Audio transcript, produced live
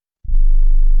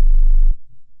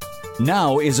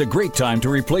Now is a great time to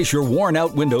replace your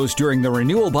worn-out windows during the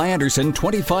Renewal by Andersen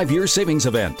 25-year savings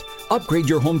event. Upgrade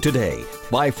your home today.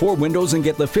 Buy 4 windows and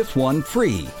get the 5th one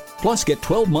free. Plus, get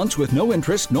 12 months with no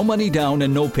interest, no money down,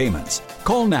 and no payments.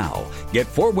 Call now. Get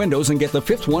 4 windows and get the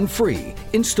 5th one free.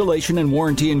 Installation and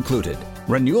warranty included.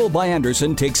 Renewal by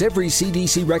Andersen takes every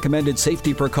CDC-recommended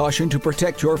safety precaution to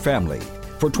protect your family.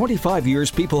 For 25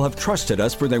 years, people have trusted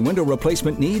us for their window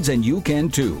replacement needs, and you can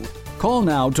too. Call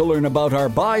now to learn about our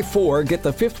buy 4, get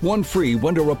the 5th one free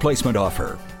window replacement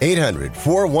offer.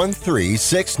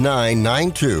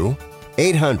 800-413-6992.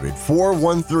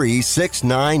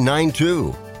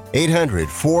 800-413-6992.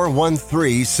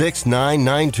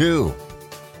 800-413-6992.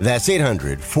 That's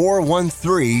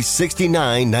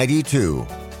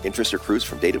 800-413-6992. Interest accrues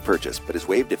from date of purchase, but is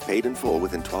waived if paid in full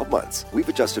within 12 months. We've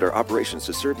adjusted our operations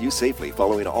to serve you safely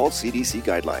following all CDC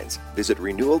guidelines. Visit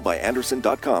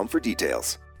renewalbyandersen.com for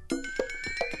details.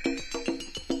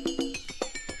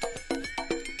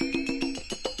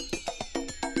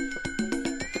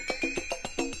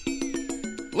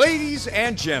 Ladies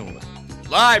and gentlemen,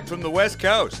 live from the West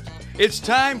Coast, it's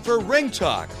time for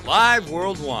Ringtalk Live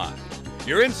Worldwide,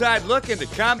 your inside look into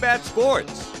combat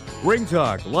sports.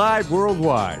 Ringtalk Live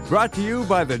Worldwide, brought to you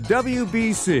by the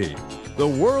WBC, the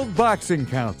World Boxing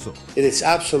Council. It is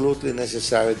absolutely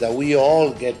necessary that we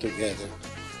all get together.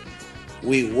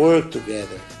 We work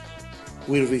together.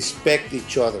 We respect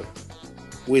each other.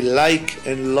 We like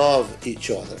and love each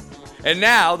other. And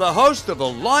now, the host of the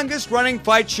longest-running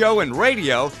fight show in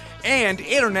radio and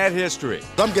internet history.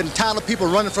 I'm getting tired of people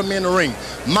running from me in the ring.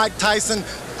 Mike Tyson,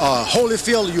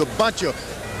 Holyfield, you a bunch of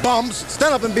bums.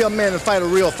 Stand up and be a man and fight a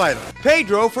real fighter.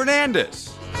 Pedro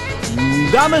Fernandez.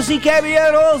 Damas y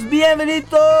caballeros,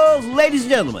 bienvenidos, ladies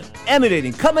and gentlemen.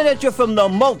 Emanating, coming at you from the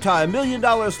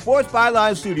multi-million-dollar Sports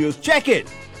Byline Studios. Check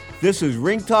it. This is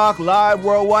Ring Talk Live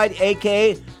Worldwide,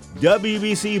 a.k.a.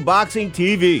 WBC Boxing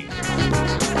TV.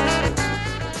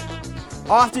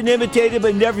 Often imitated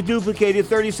but never duplicated,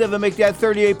 37, make that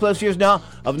 38 plus years now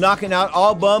of knocking out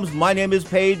all bums. My name is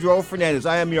Pedro Fernandez.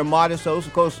 I am your modest host.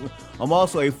 Of course, I'm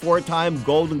also a 4-time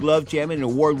Golden Glove champion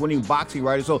and award-winning boxing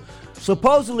writer. So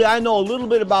supposedly I know a little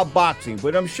bit about boxing,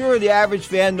 but I'm sure the average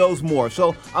fan knows more.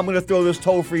 So I'm going to throw this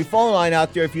toll-free phone line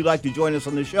out there. If you'd like to join us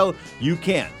on the show, you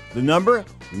can. The number,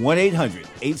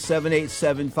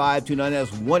 1-800-878-7529.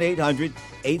 That's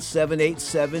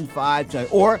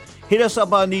 1-800-878-7529. Or hit us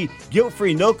up on the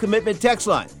guilt-free, no-commitment text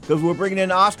line, because we're bringing in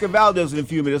Oscar Valdez in a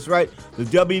few minutes, right? The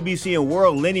WBC and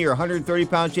World Linear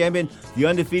 130-pound champion, the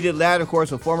undefeated lad, of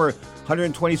course, a former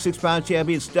 126-pound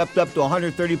champion, stepped up to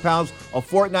 130 pounds a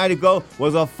fortnight ago,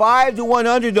 was a 5-1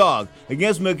 underdog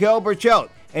against Miguel Berchelt.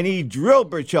 And he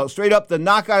drilled Berchelt straight up the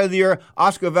knockout of the year.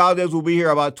 Oscar Valdez will be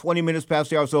here about 20 minutes past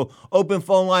the hour. So open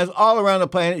phone lines all around the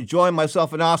planet. Join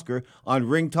myself and Oscar on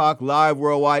Ring Talk Live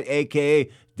Worldwide, a.k.a.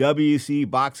 WC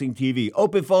Boxing TV.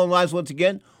 Open phone lines once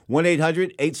again,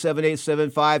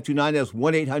 1-800-878-7529. That's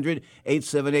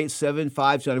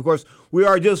 1-800-878-7529. Of course, we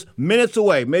are just minutes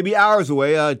away, maybe hours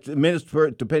away, minutes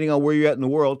depending on where you're at in the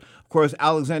world. Of course,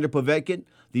 Alexander Povetkin,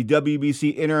 the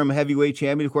WBC interim heavyweight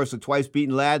champion, of course, the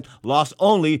twice-beaten lad, lost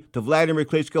only to Vladimir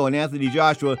Klitschko and Anthony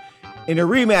Joshua in a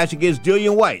rematch against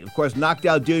Dillian White. Of course, knocked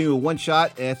out Dillian with one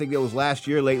shot, and I think that was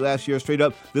late last year, straight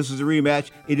up. This is a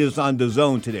rematch. It is on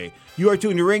DAZN today. You are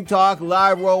tuned to Ring Talk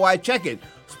Live Worldwide. Check it.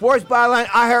 Sports Byline,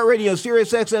 iHeartRadio,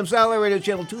 Sirius XM, Satellite Radio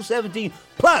Channel 217,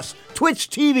 plus Twitch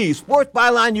TV, Sports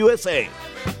Byline USA.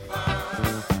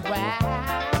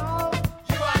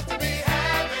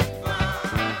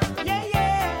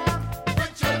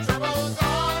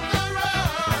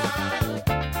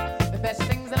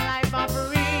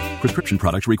 Prescription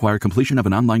products require completion of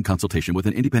an online consultation with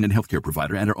an independent healthcare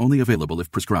provider and are only available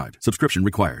if prescribed. Subscription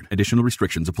required. Additional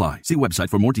restrictions apply. See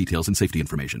website for more details and safety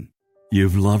information.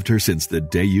 You've loved her since the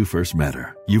day you first met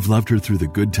her. You've loved her through the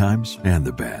good times and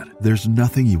the bad. There's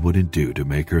nothing you wouldn't do to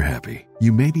make her happy.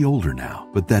 You may be older now,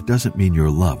 but that doesn't mean your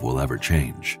love will ever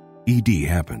change. ED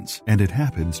happens, and it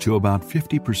happens to about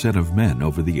 50% of men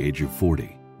over the age of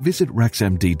 40. Visit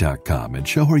RexMD.com and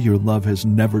show her your love has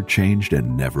never changed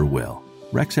and never will.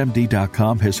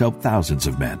 RexMD.com has helped thousands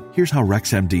of men. Here's how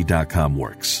RexMD.com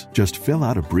works. Just fill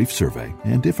out a brief survey,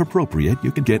 and if appropriate,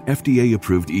 you can get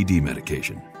FDA-approved ED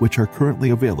medication, which are currently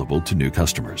available to new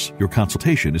customers. Your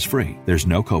consultation is free. There's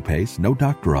no copays, no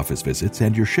doctor office visits,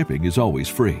 and your shipping is always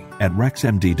free. At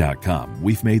RexMD.com,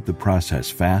 we've made the process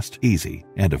fast, easy,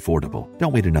 and affordable.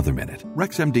 Don't wait another minute.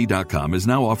 RexMD.com is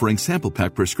now offering sample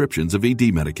pack prescriptions of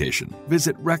ED medication.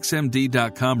 Visit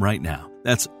RexMD.com right now.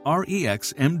 That's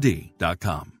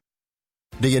REXMD.com.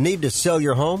 Do you need to sell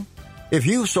your home? If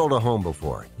you've sold a home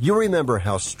before, you remember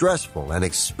how stressful and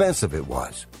expensive it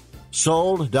was.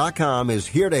 Sold.com is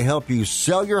here to help you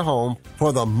sell your home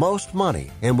for the most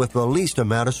money and with the least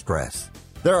amount of stress.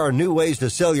 There are new ways to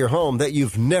sell your home that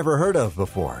you've never heard of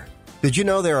before. Did you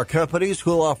know there are companies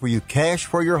who'll offer you cash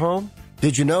for your home?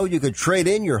 Did you know you could trade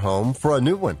in your home for a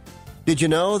new one? Did you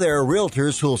know there are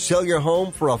realtors who'll sell your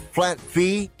home for a flat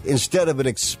fee instead of an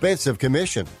expensive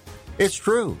commission? It's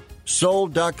true.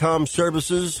 Sold.com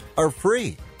services are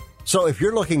free. So if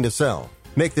you're looking to sell,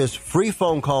 make this free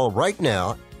phone call right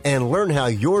now and learn how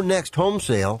your next home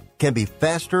sale can be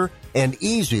faster and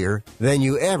easier than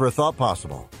you ever thought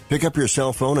possible. Pick up your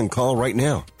cell phone and call right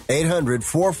now.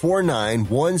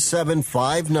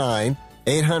 800-449-1759.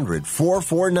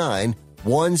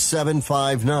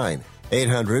 800-449-1759.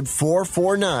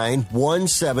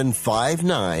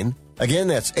 800-449-1759. Again,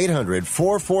 that's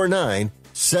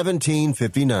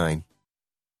 800-449-1759.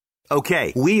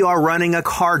 Okay, we are running a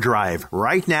car drive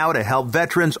right now to help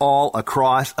veterans all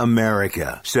across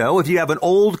America. So if you have an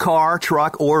old car,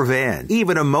 truck, or van,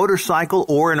 even a motorcycle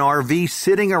or an RV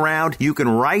sitting around, you can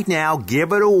right now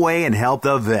give it away and help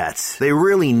the vets. They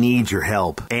really need your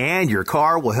help. And your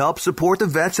car will help support the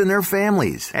vets and their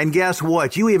families. And guess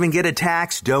what? You even get a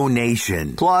tax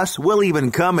donation. Plus, we'll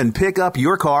even come and pick up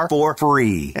your car for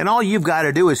free. And all you've got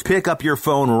to do is pick up your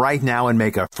phone right now and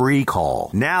make a free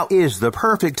call. Now is the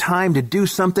perfect time to do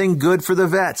something good for the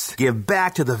vets. Give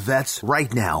back to the vets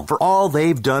right now for all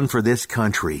they've done for this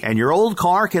country. And your old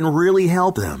car can really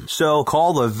help them. So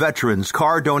call the Veterans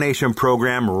Car Donation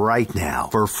Program right now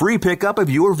for free pickup of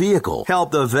your vehicle.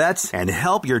 Help the vets and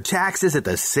help your taxes at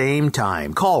the same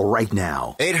time. Call right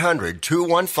now.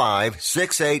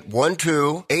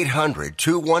 800-215-6812.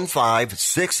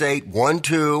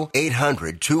 800-215-6812.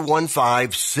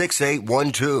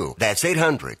 800-215-6812. That's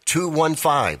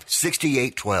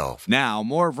 800-215-6812. Now,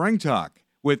 more of Ring Talk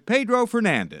with Pedro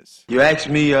Fernandez. You ask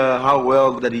me how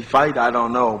well that he fight, I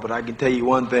don't know, but I can tell you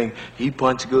one thing, he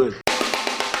punch good.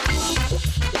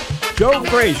 Joe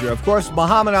Frazier, of course,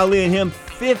 Muhammad Ali and him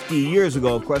 50 years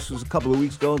ago. Of course, it was a couple of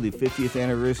weeks ago, the 50th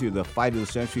anniversary of the fight of the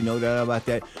century, no doubt about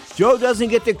that. Joe doesn't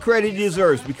get the credit he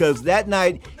deserves because that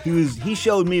night he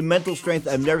showed me mental strength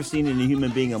I've never seen in a human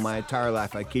being in my entire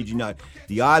life. I kid you not.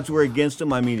 The odds were against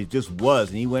him. I mean, it just was.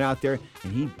 And he went out there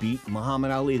and he beat Muhammad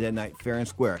Ali that night, fair and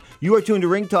square. You are tuned to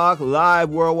Ring Talk,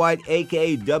 live worldwide,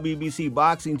 a.k.a. WBC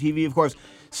Boxing TV, of course.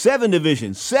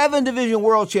 7-division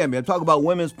world champion. I'm talking about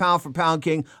women's pound-for-pound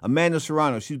king, Amanda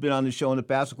Serrano. She's been on the show in the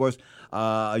past, of course.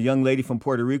 A young lady from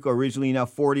Puerto Rico, originally now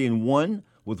 40-1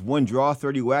 with one draw,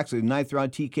 30 whacks, a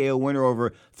 9th-round TKO winner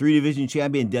over 3-division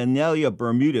champion Danelia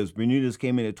Bermudez. Bermudez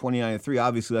came in at 29-3,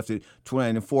 obviously left at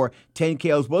 29-4, 10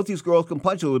 KOs. Both these girls can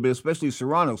punch a little bit, especially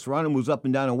Serrano. Serrano moves up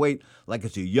and down in weight like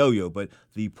it's a yo-yo, but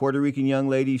the Puerto Rican young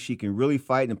lady, she can really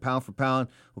fight in pound for pound.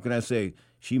 What can I say?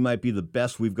 She might be the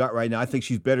best we've got right now. I think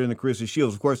she's better than the Carissa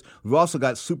Shields. Of course, we've also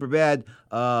got Superbad.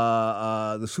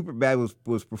 The Superbad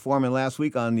was performing last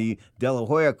week on the De La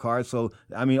Hoya card. So,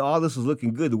 I mean, all this is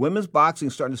looking good. The women's boxing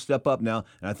is starting to step up now,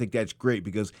 and I think that's great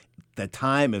because the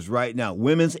time is right now.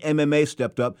 Women's MMA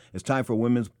stepped up. It's time for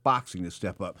women's boxing to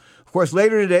step up. Of course,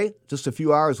 later today, just a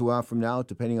few hours from now,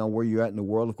 depending on where you're at in the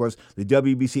world, of course, the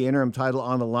WBC interim title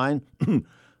on the line.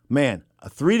 Man, a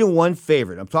 3-1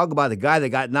 favorite. I'm talking about the guy that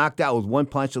got knocked out with one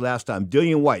punch the last time.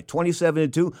 Dillian White,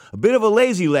 27-2. A bit of a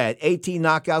lazy lad. 18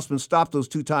 knockouts, been stopped those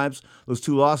two times, those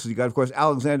two losses. You got, of course,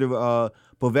 Alexander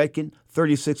Povetkin,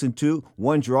 36-2.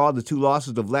 One draw, the two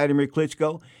losses to Vladimir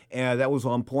Klitschko. And that was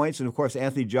on points. And, of course,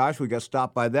 Anthony Joshua got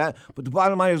stopped by that. But the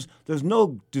bottom line is there's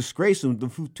no disgrace in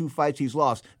the two fights he's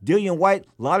lost. Dillian White,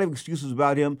 a lot of excuses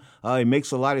about him. He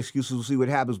makes a lot of excuses. We'll see what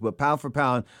happens. But pound for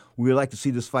pound, we would like to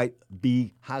see this fight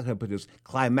be, how can I put this,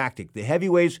 climactic. The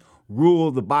heavyweights rule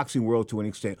the boxing world to an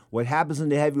extent. What happens in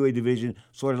the heavyweight division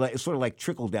it's sort of like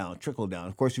trickle down.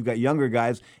 Of course, you've got younger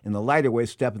guys in the lighter weight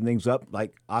stepping things up,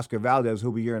 like Oscar Valdez,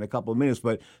 who'll be here in a couple of minutes.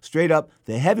 But straight up,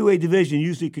 the heavyweight division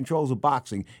usually controls the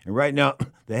boxing. And right now,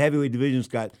 the heavyweight division's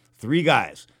got three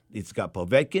guys. It's got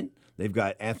Povetkin, they've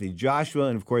got Anthony Joshua,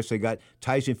 and of course they got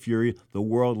Tyson Fury, the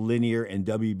world linear and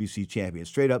WBC champion.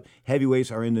 Straight up,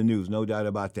 heavyweights are in the news, no doubt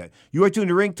about that. You are tuned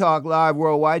to Ring Talk live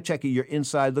worldwide, checking your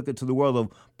inside look into the world of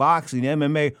boxing,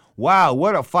 MMA. Wow,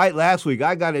 what a fight last week.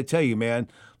 I got to tell you, man,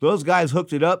 those guys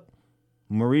hooked it up.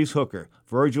 Maurice Hooker,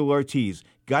 Virgil Ortiz.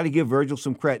 Got to give Virgil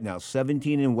some credit now.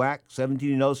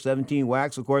 17-0, 17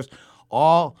 whacks, of course,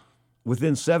 all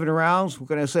within 7 rounds. What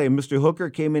can I say? Mr.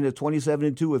 Hooker came in at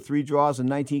 27-2 with 3 draws and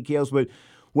 19 KOs. But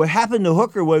what happened to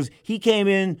Hooker was he came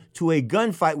in to a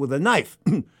gunfight with a knife.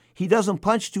 He doesn't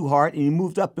punch too hard, and he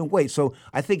moved up in weight. So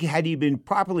I think had he been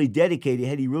properly dedicated,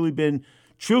 had he really been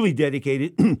truly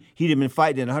dedicated, he'd have been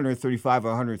fighting at 135 or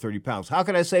 130 pounds. How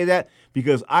can I say that?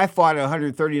 Because I fought at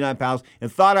 139 pounds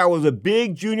and thought I was a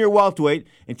big junior welterweight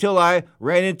until I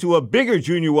ran into a bigger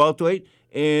junior welterweight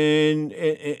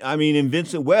in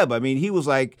Vincent Webb. I mean, he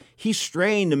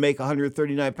strained to make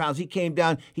 139 pounds. He came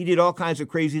down, he did all kinds of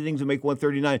crazy things to make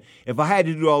 139. If I had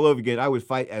to do it all over again, I would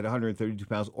fight at 132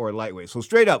 pounds or lightweight. So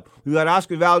straight up, we got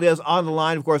Oscar Valdez on the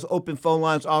line. Of course, open phone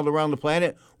lines all around the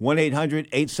planet.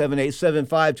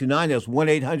 1-800-878-7529. That's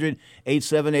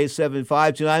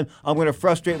 1-800-878-7529. I'm going to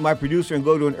frustrate my producer and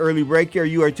go to an early break here.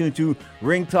 You are tuned to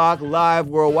Ring Talk Live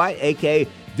Worldwide, a.k.a.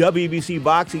 WBC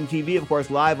Boxing TV, of course,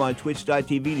 live on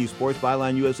Twitch.tv, the Sports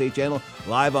Byline USA channel,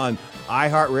 live on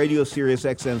iHeartRadio, Sirius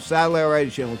XM Satellite Radio,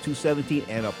 Channel 217,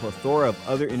 and a plethora of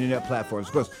other internet platforms.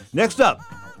 Of course, next up,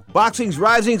 boxing's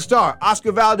rising star,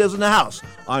 Oscar Valdez in the house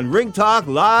on Ring Talk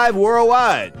Live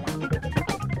Worldwide.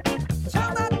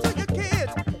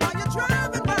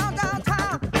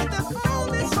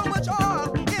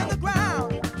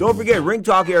 Don't forget, Ring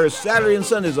Talk airs Saturday and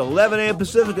Sundays, 11 a.m.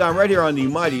 Pacific time, right here on the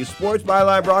mighty Sports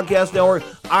Byline Broadcast Network,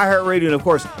 iHeartRadio, and of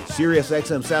course, Sirius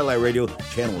XM Satellite Radio,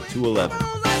 Channel 211.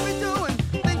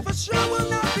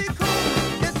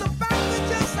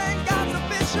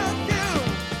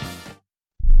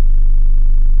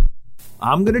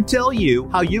 I'm going to tell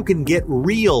you how you can get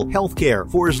real healthcare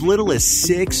for as little as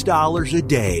 $6 a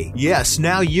day. Yes,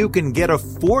 now you can get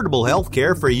affordable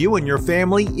healthcare for you and your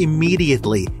family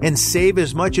immediately and save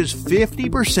as much as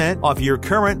 50% off your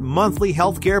current monthly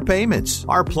healthcare payments.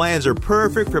 Our plans are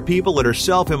perfect for people that are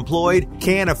self-employed,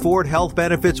 can't afford health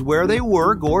benefits where they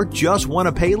work, or just want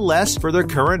to pay less for their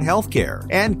current healthcare.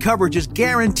 And coverage is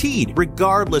guaranteed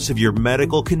regardless of your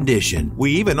medical condition.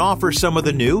 We even offer some of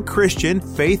the new Christian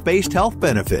faith-based health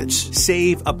benefits.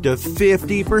 Save up to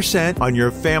 50% on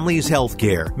your family's health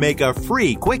care. Make a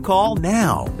free quick call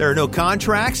now. There are no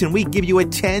contracts, and we give you a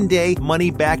 10-day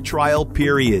money-back trial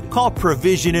period. Call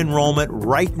Provision Enrollment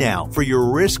right now for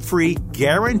your risk-free,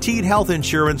 guaranteed health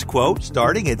insurance quote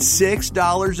starting at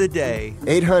 $6 a day.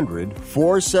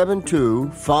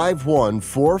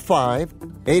 800-472-5145.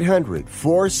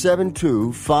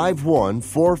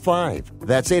 800-472-5145.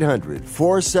 That's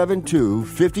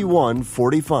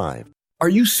 800-472-5145. Are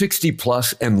you 60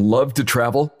 plus and love to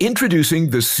travel?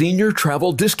 Introducing the Senior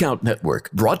Travel Discount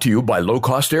Network, brought to you by Low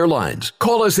Cost Airlines.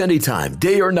 Call us anytime,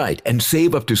 day or night, and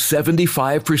save up to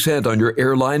 75% on your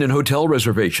airline and hotel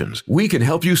reservations. We can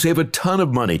help you save a ton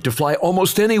of money to fly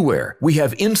almost anywhere. We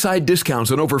have inside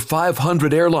discounts on over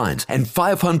 500 airlines and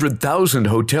 500,000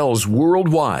 hotels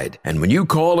worldwide. And when you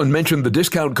call and mention the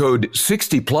discount code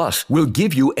 60 plus, we'll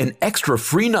give you an extra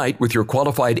free night with your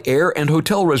qualified air and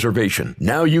hotel reservation.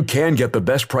 Now you can get the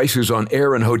best prices on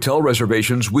air and hotel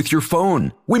reservations with your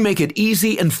phone. We make it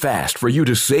easy and fast for you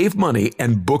to save money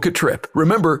and book a trip.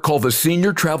 Remember, call the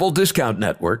Senior Travel Discount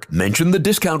Network, mention the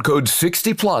discount code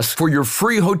 60 plus for your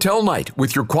free hotel night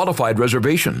with your qualified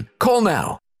reservation. Call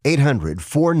now.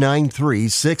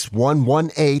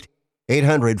 800-493-6118.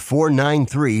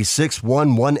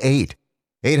 800-493-6118.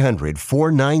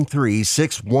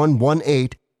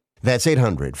 800-493-6118. That's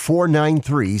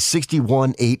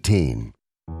 800-493-6118.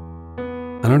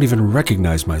 I don't even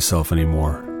recognize myself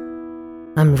anymore.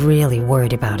 I'm really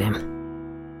worried about him.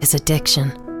 His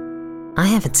addiction. I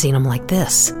haven't seen him like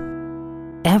this.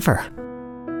 Ever.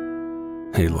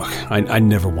 Hey, look, I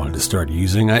never wanted to start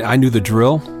using. I knew the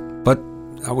drill, but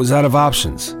I was out of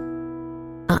options.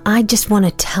 I just want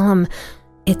to tell him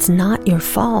it's not your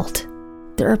fault.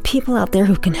 There are people out there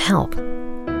who can help.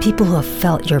 People who have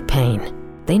felt your pain.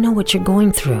 They know what you're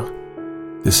going through.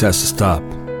 This has to stop.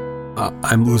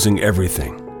 I'm losing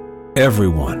everything.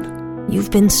 Everyone. You've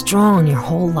been strong your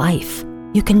whole life.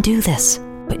 You can do this,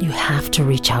 but you have to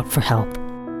reach out for help.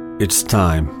 It's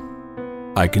time.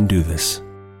 I can do this.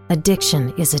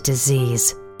 Addiction is a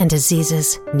disease, and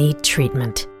diseases need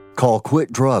treatment. Call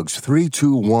Quit Drugs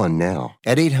 321 now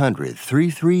at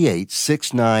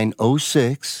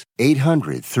 800-338-6906.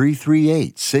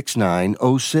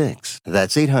 800-338-6906.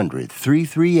 That's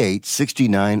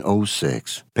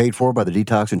 800-338-6906. Paid for by the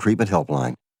Detox and Treatment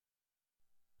Helpline.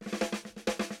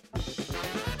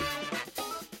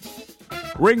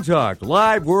 Ring Talk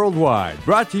Live Worldwide,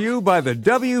 brought to you by the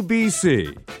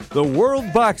WBC, the World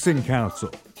Boxing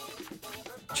Council.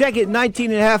 Check it,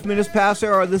 19 and a half minutes past the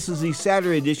hour. This is the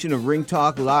Saturday edition of Ring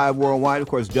Talk Live Worldwide. Of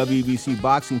course, WBC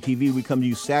Boxing TV. We come to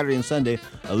you Saturday and Sunday,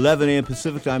 11 a.m.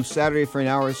 Pacific time. Saturday for an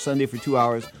hour, Sunday for 2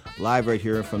 hours. Live right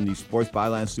here from the Sports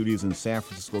Byline Studios in San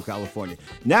Francisco, California.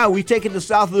 Now we take it to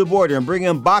south of the border and bring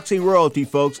in boxing royalty,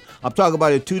 folks. I'm talking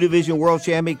about a two-division world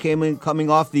champion coming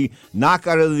off the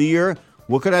knockout of the year.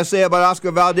 What can I say about Oscar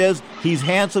Valdez? He's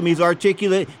handsome, he's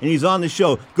articulate, and he's on the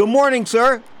show. Good morning,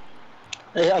 sir.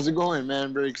 Hey, how's it going, man?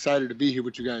 I'm very excited to be here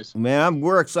with you guys. Man,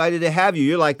 we're excited to have you.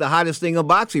 You're like the hottest thing in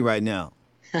boxing right now.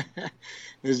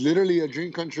 It's literally a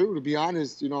dream come true, to be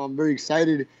honest. I'm very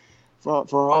excited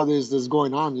for all this that's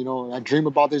going on. I dream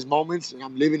about these moments, and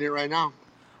I'm living it right now.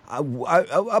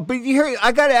 But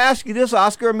I got to ask you this,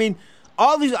 Oscar. I mean,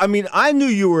 I knew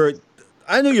you were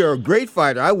a great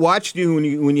fighter. I watched you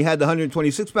when you had the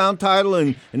 126-pound title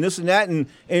and this and that,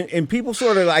 and people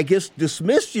sort of, I guess,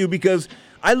 dismissed you because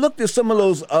I looked at some of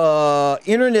those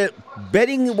internet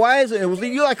betting wise, and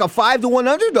you're like a 5-1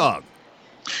 underdog.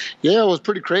 Yeah, it was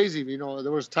pretty crazy.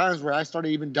 There was times where I started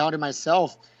even doubting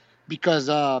myself because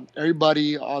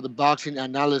everybody, all the boxing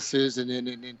analysis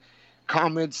and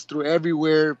comments through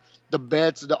everywhere, the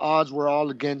bets, the odds were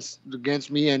all against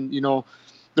me, and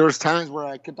there was times where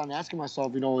I kept on asking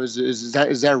myself, is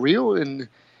that real? And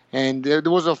it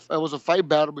was a fight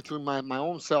battle between my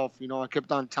own self. I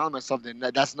kept on telling myself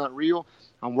that that's not real.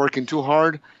 I'm working too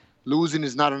hard. Losing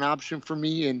is not an option for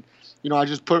me, and I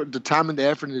just put the time and the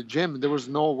effort in the gym, and there was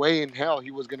no way in hell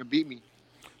he was going to beat me.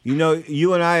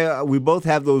 You and I, we both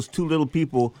have those two little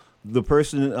people, the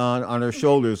person on our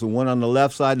shoulders, the one on the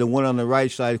left side, the one on the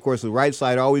right side. Of course, the right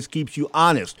side always keeps you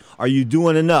honest. Are you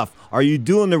doing enough? Are you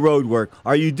doing the road work?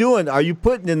 Are you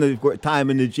putting in the time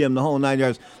in the gym, the whole 9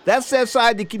 yards? That's that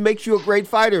side that makes you a great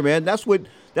fighter, man. That's what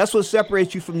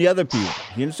separates you from the other people.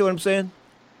 You understand what I'm saying?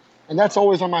 And that's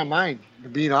always on my mind, to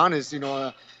be honest.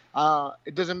 It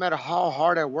doesn't matter how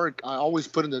hard I work. I always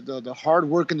put in the hard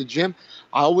work in the gym.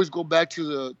 I always go back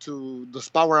to the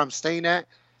spot where I'm staying at,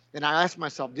 and I ask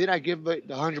myself, did I give it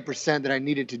the 100% that I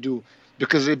needed to do?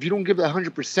 Because if you don't give that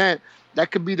 100%,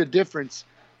 that could be the difference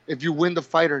if you win the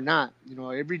fight or not.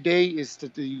 Every day is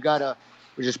you gotta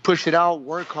just push it out,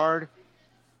 work hard,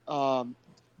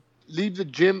 leave the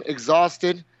gym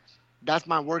exhausted. That's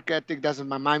my work ethic. That's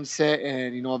my mindset,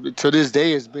 and to this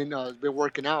day, it's been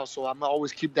working out. So I'm gonna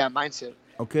always keep that mindset.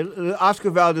 Okay, Oscar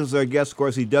Valdez is our guest, of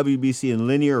course. The WBC and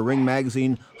Linear Ring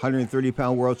Magazine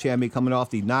 130-pound world champion, coming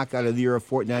off the knockout of the year a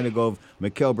fortnight ago of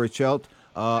Mikhail Berchelt,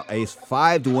 a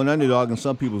 5-1 underdog in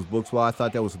some people's books. Well, I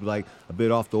thought that was like a bit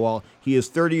off the wall. He is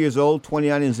 30 years old,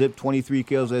 29 in zip, 23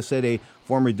 kills. As I said, a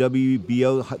former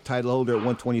WBO title holder at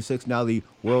 126, now the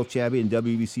world champion,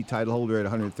 WBC title holder at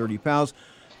 130 pounds.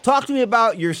 Talk to me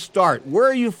about your start. Where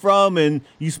are you from? And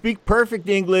you speak perfect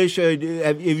English.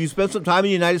 Have you spent some time in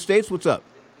the United States? What's up?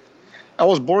 I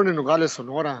was born in Nogales,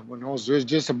 Sonora, when I was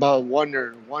just about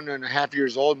 1.5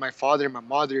 years old. My father and my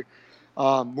mother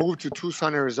moved to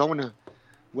Tucson, Arizona,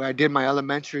 where I did my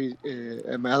elementary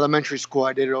school.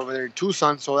 I did it over there in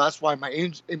Tucson, so that's why my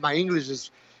English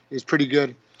is pretty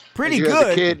good. Pretty good.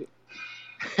 As a kid,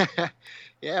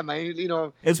 yeah,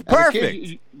 it's perfect.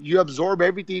 Kid, you absorb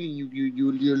everything and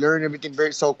you learn everything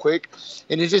so quick,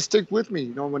 and it just stuck with me.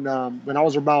 When I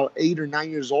was about 8 or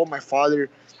 9 years old, my father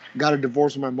got a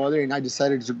divorce with my mother, and I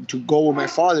decided to go with my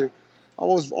father. I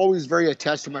was always very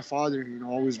attached to my father,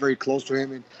 always very close to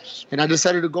him, and I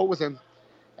decided to go with him,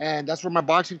 and that's where my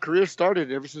boxing career started.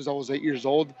 Ever since I was 8 years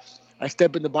old, I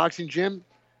stepped in the boxing gym,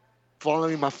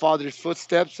 following my father's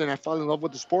footsteps, and I fell in love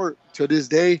with the sport. To this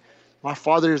day, my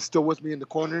father is still with me in the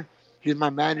corner. He's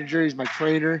my manager. He's my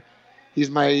trainer. He's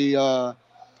my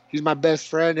best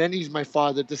friend, and he's my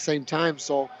father at the same time.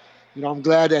 So, I'm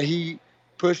glad that he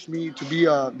pushed me to be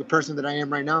the person that I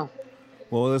am right now.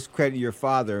 Well, let's credit your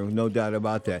father, no doubt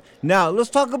about that. Now,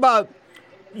 let's talk about,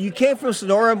 you came from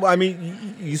Sonora. I mean,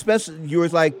 you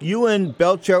and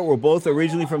Belchert were both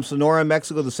originally from Sonora,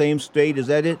 Mexico, the same state. Is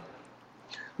that it?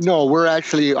 No,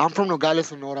 I'm from Nogales,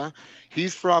 Sonora.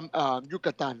 He's from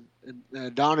Yucatan,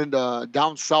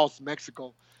 down south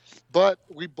Mexico. But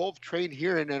we both train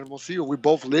here in Hermosillo. We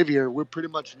both live here. We're pretty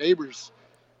much neighbors.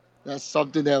 That's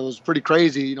something that was pretty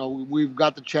crazy. We've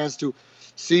got the chance to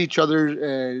see each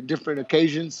other different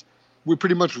occasions. We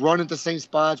pretty much run at the same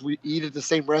spots. We eat at the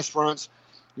same restaurants.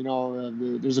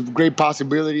 There's a great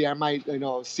possibility I might,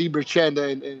 see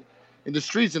Berchelt in the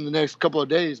streets in the next couple of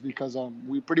days because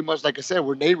we pretty much, like I said,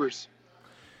 we're neighbors.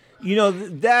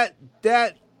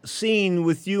 That scene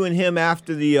with you and him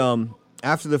after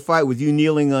the fight, with you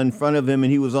kneeling in front of him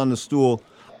and he was on the stool,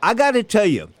 I got to tell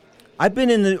you, I've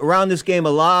been around this game a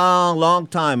long, long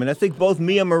time, and I think both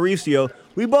me and Mauricio,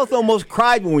 we both almost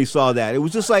cried when we saw that. It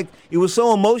was just like, it was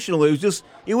so emotional. It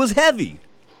was heavy.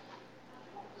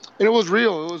 And it was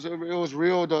real. It was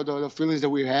real, the feelings that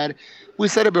we had. We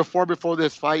said it before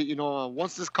this fight,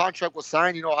 once this contract was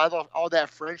signed, all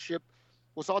that friendship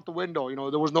was out the window.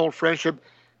 There was no friendship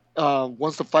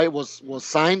once the fight was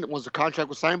signed, once the contract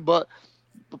was signed. But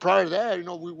But prior to that,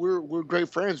 we're great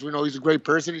friends. We know he's a great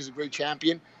person. He's a great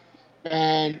champion,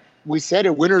 and we said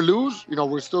it, win or lose,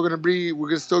 we're still gonna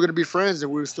be friends,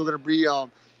 and we're still gonna be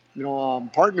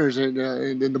partners in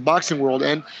the boxing world,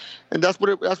 and that's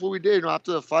what we did.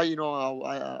 After the fight,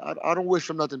 I don't wish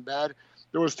him nothing bad.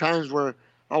 There was times where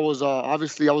I was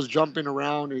obviously I was jumping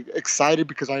around, excited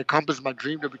because I accomplished my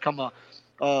dream to become a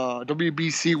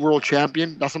WBC world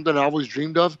champion. That's something I always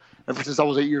dreamed of ever since I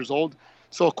was 8 years old.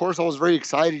 So of course I was very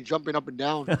excited, jumping up and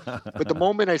down. But the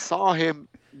moment I saw him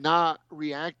not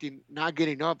reacting, not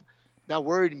getting up, that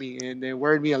worried me, and it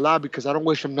worried me a lot because I don't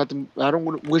wish him nothing. I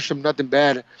don't wish him nothing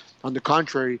bad. On the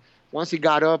contrary, once he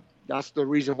got up, that's the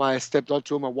reason why I stepped up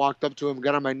to him. I walked up to him,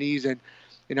 got on my knees, and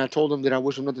I told him that I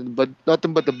wish him nothing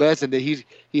but the best, and that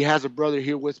he has a brother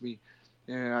here with me.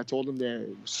 And I told him that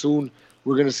soon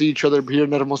we're gonna see each other here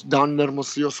down in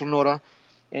Hermosillo, Sonora,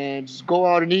 and just go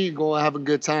out and eat, go have a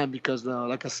good time because,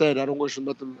 like I said, I don't wish him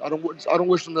nothing. I don't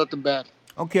wish him nothing bad.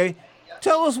 Okay.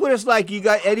 Tell us what it's like. You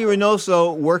got Eddie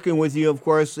Reynoso working with you, of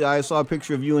course. I saw a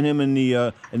picture of you and him in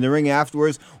the ring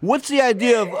afterwards. What's the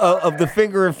idea of the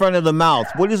finger in front of the mouth?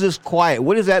 What is this quiet?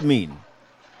 What does that mean?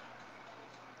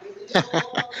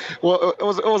 Well, it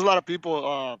was a lot of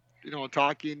people,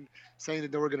 talking, saying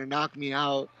that they were going to knock me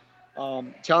out,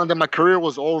 telling that my career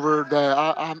was over, that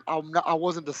I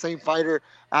wasn't the same fighter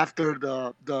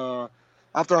after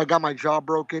after I got my jaw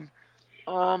broken.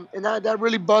 And that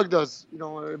really bugged us,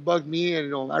 it bugged me,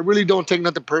 and I really don't take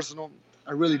nothing personal.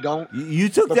 I really don't. You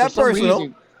took that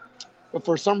personal. But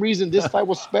for some reason, this fight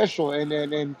was special, and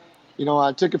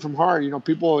I took it from heart.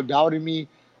 People doubted me.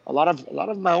 A lot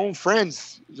of my own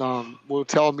friends will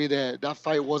tell me that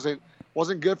fight wasn't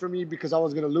good for me because I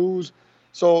was gonna lose.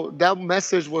 So that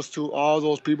message was to all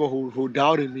those people who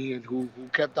doubted me and who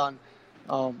kept on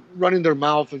running their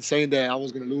mouth and saying that I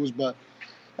was gonna lose, but.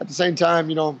 At the same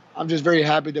time, I'm just very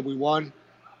happy that we won.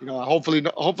 Hopefully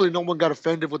no one got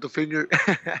offended with the finger.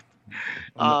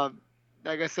 Like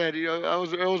I said, it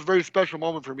was a very special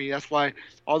moment for me. That's why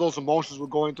all those emotions were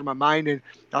going through my mind, and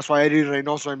that's why Eddie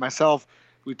Reynoso and myself,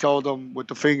 we told them with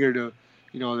the finger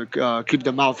to keep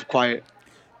the mouth quiet.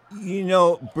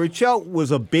 Burchell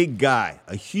was a big guy,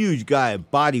 a huge guy,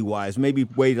 body-wise, maybe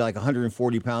weighed like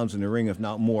 140 pounds in the ring, if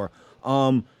not more.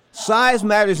 Size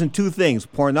matters in two things: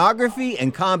 pornography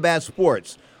and combat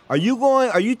sports. Are you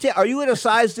at a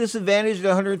size disadvantage at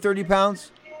 130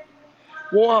 pounds?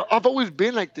 Well, I've always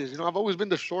been like this. I've always been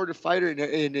the shortest fighter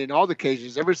in all the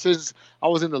cages. Ever since I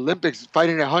was in the Olympics,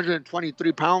 fighting at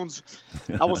 123 pounds,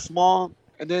 I was small.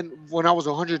 And then when I was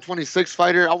a 126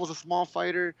 fighter, I was a small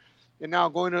fighter. And now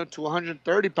going up to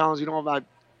 130 pounds,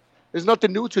 there's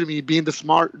nothing new to me being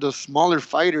the smaller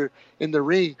fighter in the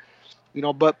ring.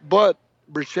 But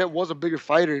Burchett was a bigger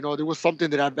fighter. There was something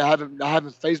that I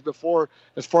haven't faced before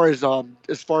as far as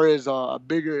a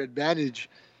bigger advantage.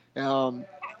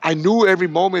 I knew every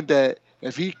moment that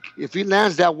if he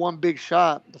lands that one big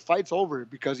shot, the fight's over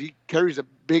because he carries a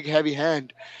big heavy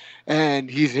hand, and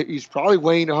he's probably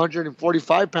weighing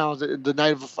 145 pounds the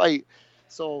night of a fight.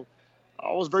 So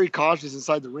I was very cautious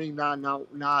inside the ring,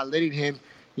 not letting him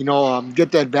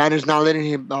get the advantage, not letting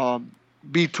him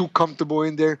be too comfortable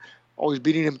in there. Always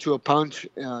beating him to a punch,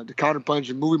 the counter punch,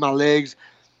 and moving my legs.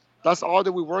 That's all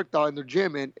that we worked out in the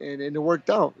gym, and it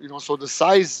worked out. So the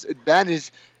size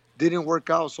advantage didn't work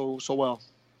out so well.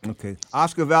 Okay,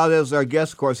 Oscar Valdez is our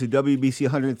guest, of course, the WBC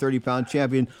 130-pound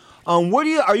champion.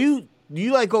 Do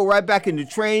you like go right back into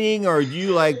training, or do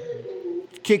you like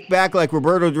kick back like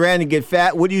Roberto Duran and get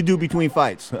fat? What do you do between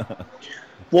fights?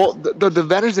 Well, the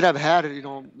advantage that I've had,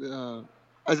 the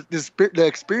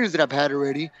experience that I've had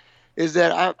already, is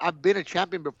that I've been a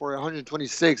champion before at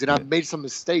 126, and I've made some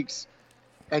mistakes,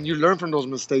 and you learn from those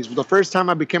mistakes. The first time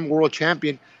I became world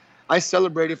champion, I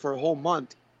celebrated for a whole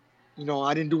month.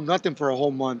 I didn't do nothing for a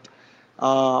whole month.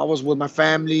 I was with my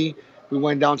family. We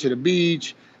went down to the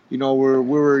beach. We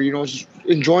were just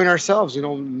enjoying ourselves,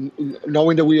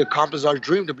 knowing that we accomplished our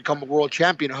dream to become a world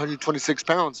champion, 126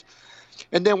 pounds.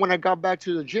 And then when I got back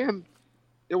to the gym,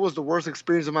 it was the worst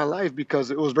experience of my life because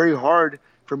it was very hard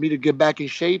for me to get back in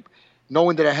shape,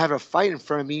 knowing that I had a fight in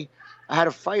front of me. I had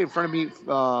a fight in front of me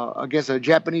against a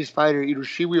Japanese fighter,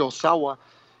 Hiroshiwi Osawa.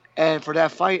 And for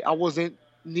that fight, I wasn't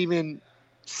even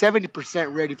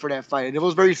 70% ready for that fight. And it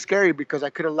was very scary because I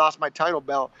could have lost my title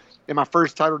belt in my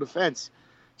first title defense.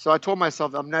 So I told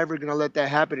myself I'm never going to let that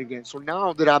happen again. So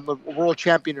now that I'm a world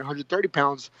champion at 130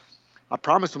 pounds, I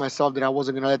promised to myself that I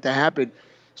wasn't going to let that happen.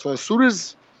 So as soon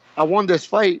as I won this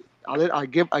fight, I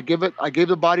gave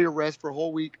the body a rest for a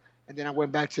whole week, and then I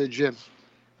went back to the gym.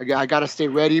 I got to stay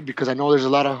ready because I know there's a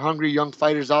lot of hungry young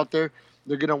fighters out there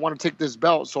they're gonna want to take this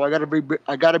belt. So I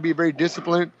gotta be very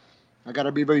disciplined. I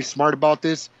gotta be very smart about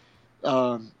this.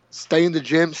 Stay in the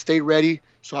gym, stay ready,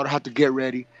 so I don't have to get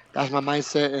ready. That's my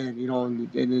mindset, and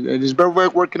it's been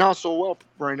working out so well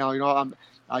right now.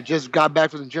 I just got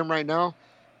back from the gym right now.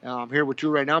 I'm here with you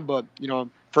right now, but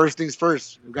first things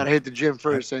first. We gotta hit the gym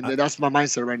first, and that's my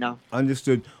mindset right now.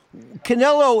 Understood.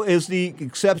 Canelo is the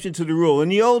exception to the rule. In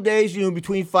the old days,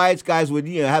 between fights, guys would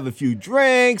have a few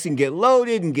drinks and get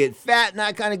loaded and get fat and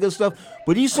that kind of good stuff.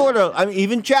 But he sort of,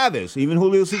 even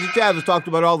Julio Cesar Chavez talked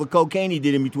about all the cocaine he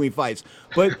did in between fights.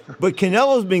 But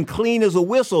Canelo's been clean as a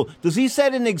whistle. Does he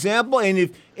set an example? And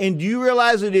do you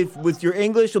realize that if with your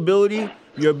English ability,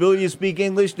 your ability to speak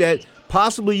English, that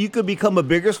possibly you could become a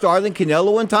bigger star than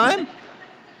Canelo in time?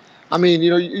 I mean,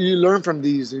 you learn from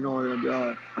these.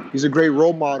 He's a great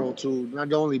role model to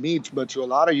not only me, but to a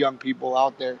lot of young people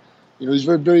out there. He's a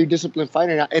very, very disciplined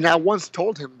fighter. And I once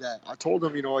told him that. I told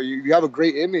him, you have a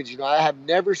great image. I have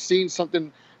never seen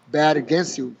something bad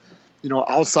against you,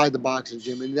 outside the boxing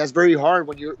gym. And that's very hard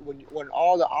when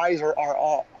all the eyes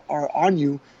are on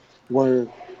you, where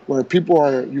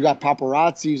people you got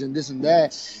paparazzis and this and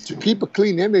that. To keep a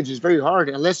clean image is very hard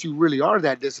unless you really are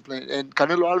that disciplined. And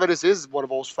Canelo Alvarez is one of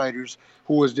those fighters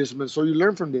who is disciplined. So you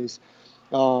learn from this.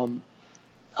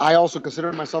 I also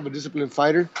consider myself a disciplined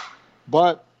fighter,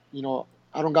 but,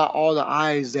 I don't got all the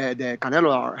eyes that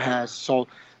Canelo has. So,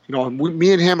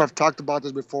 me and him have talked about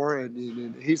this before,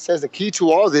 and he says the key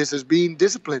to all this is being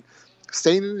disciplined,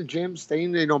 staying in the gym,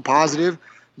 staying, positive,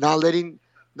 not letting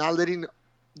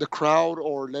the crowd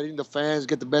or letting the fans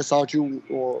get the best out of you,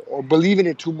 or believing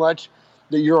it too much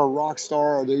that you're a rock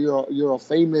star or that you're a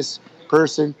famous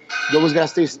person. You always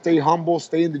gotta stay humble,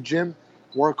 stay in the gym,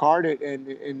 work hard,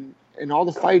 and all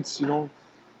the fights,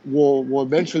 will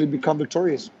eventually become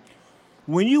victorious.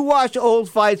 When you watch old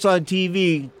fights on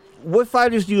TV, what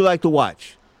fighters do you like to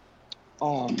watch?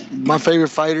 My favorite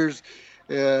fighters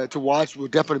to watch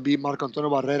would definitely be Marco Antonio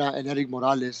Barrera and Eric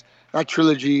Morales. That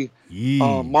trilogy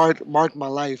marked my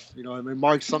life.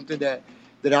 Marked something that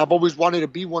I've always wanted to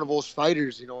be one of those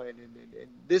fighters. And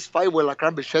this fight with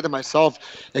Lacran Bichette and myself,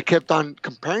 I kept on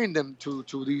comparing them to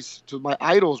my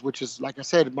idols, which is, like I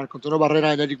said, Marco Antonio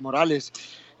Barrera and Eric Morales.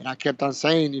 And I kept on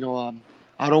saying,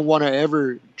 I don't want to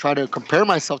ever try to compare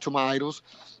myself to my idols,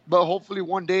 but hopefully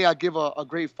one day I give a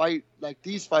great fight like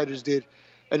these fighters did,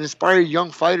 and inspire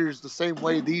young fighters the same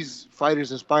way these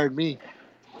fighters inspired me.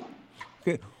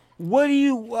 Okay, what do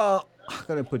you? How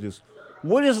can I put this?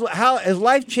 How has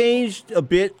life changed a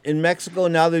bit in Mexico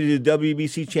now that you're the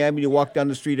WBC champion? You walk down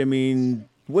the street. I mean,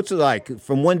 what's it like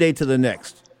from one day to the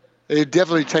next? It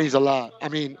definitely changed a lot. I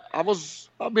mean, I've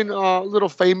been a little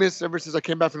famous ever since I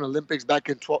came back from the Olympics back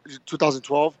in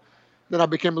 2012. Then I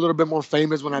became a little bit more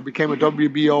famous when I became a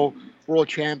WBO world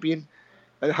champion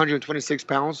at 126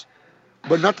 pounds.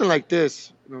 But nothing like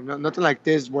this. Nothing like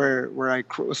this where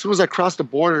as soon as I crossed the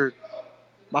border,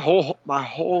 my whole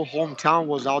hometown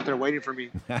was out there waiting for me.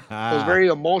 It was very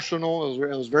emotional.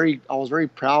 I was very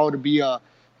proud to be a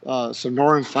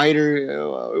Sonoran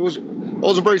fighter. It was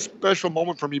a very special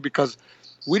moment for me because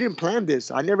we didn't plan this.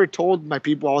 I never told my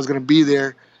people I was gonna be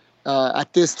there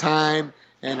at this time,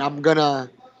 and I'm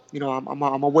gonna,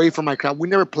 I'm away from my crowd. We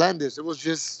never planned this.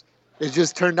 It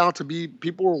just turned out to be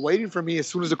people were waiting for me as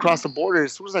soon as I crossed the border.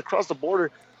 As soon as I crossed the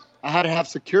border, I had to have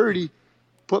security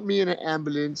put me in an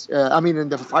ambulance. In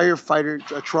the firefighter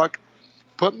truck,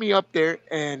 put me up there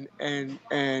and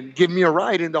give me a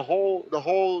ride. And my whole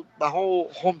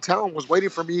hometown was waiting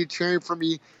for me, cheering for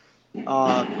me,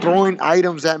 throwing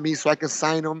items at me so I could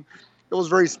sign them. It was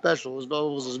very special. It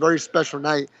was a very special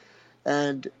night,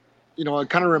 and it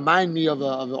kind of reminded me of the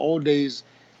old days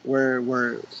where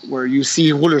you see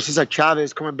Julio Cesar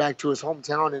Chavez coming back to his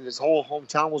hometown, and his whole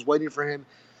hometown was waiting for him.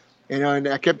 And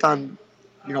I kept on,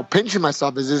 pinching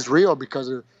myself. Is this real? Because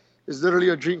it's literally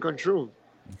a dream come true.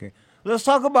 Okay. Let's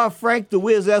talk about Frank the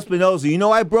Wiz Espinosa.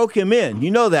 I broke him in.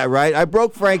 You know that, right? I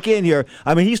broke Frank in here.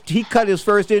 I mean, he cut his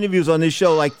first interviews on this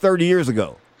show like 30 years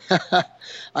ago.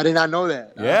 I did not know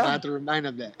that. Yeah? I have to remind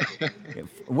him that.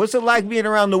 What's it like being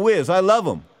around the Wiz? I love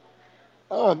him.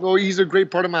 Oh, well, he's a great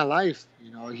part of my life.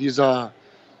 He's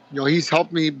he's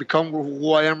helped me become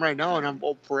who I am right now, and I'm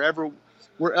forever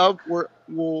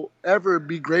will ever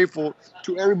be grateful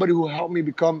to everybody who helped me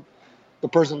become the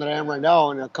person that I am right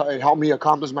now, and it helped me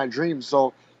accomplish my dreams.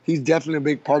 So he's definitely a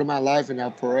big part of my life, and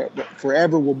I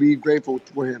forever will be grateful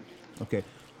for him. Okay.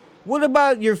 What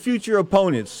about your future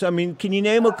opponents? I mean, can you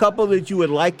name a couple that you would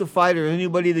like to fight, or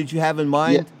anybody that you have in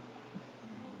mind?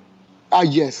 Yeah.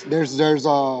 Yes, there's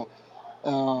a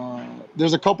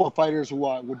couple of fighters who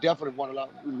I would definitely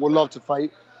would love to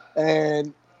fight,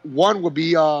 and one would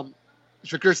be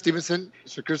Shakur Stevenson.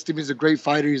 Shakur Stevenson is a great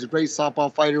fighter. He's a great southpaw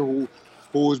fighter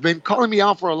who's been calling me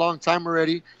out for a long time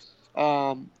already.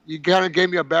 You kind of gave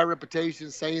me a bad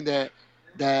reputation saying that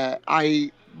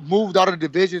I moved out of the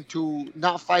division to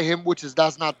not fight him,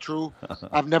 that's not true.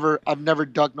 I've never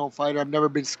ducked no fighter. I've never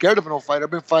been scared of no fighter.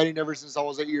 I've been fighting ever since I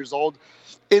was 8 years old,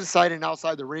 inside and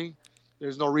outside the ring.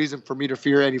 There's no reason for me to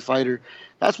fear any fighter.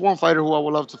 That's one fighter who I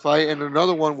would love to fight, and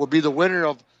another one will be the winner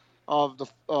of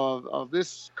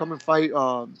this coming fight,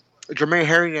 Jermaine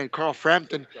Herring and Carl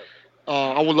Frampton.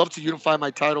 I would love to unify my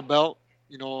title belt.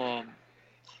 I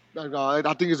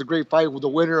think it's a great fight with the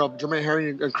winner of Jermaine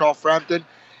Herring and Carl Frampton,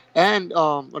 and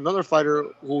another fighter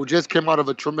who just came out of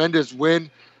a tremendous win,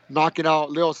 knocking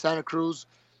out Leo Santa Cruz.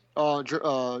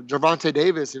 Gervonta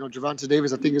Davis. Gervonta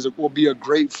Davis, I think will be a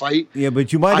great fight. Yeah,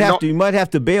 but you might have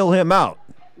to bail him out.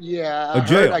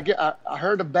 Yeah, I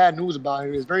heard the bad news about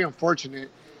him. It's very unfortunate.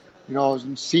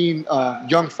 Seeing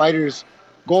young fighters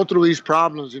go through these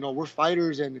problems. We're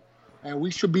fighters and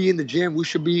we should be in the gym. We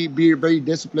should be very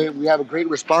disciplined. We have a great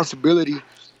responsibility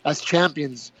as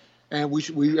champions, and we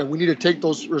need to take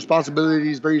those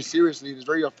responsibilities very seriously. It's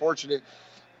very unfortunate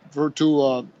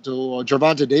to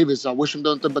Gervonta Davis. I wish him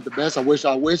nothing but the best. I wish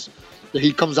that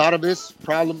he comes out of this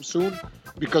problem soon,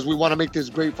 because we want to make these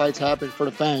great fights happen for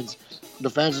the fans. The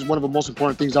fans is one of the most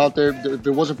important things out there. If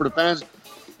it wasn't for the fans,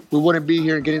 we wouldn't be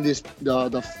here and getting the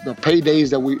paydays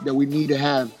that we need to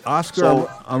have. Oscar,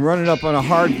 I'm running up on a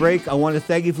hard break. I want to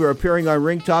thank you for appearing on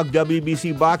Ring Talk,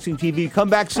 WBC Boxing TV. Come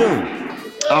back soon.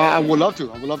 I would love to.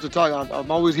 I would love to talk.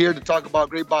 I'm always here to talk about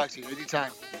great boxing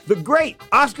anytime. The great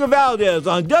Oscar Valdez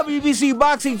on WBC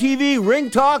Boxing TV, Ring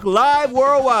Talk Live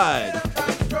Worldwide.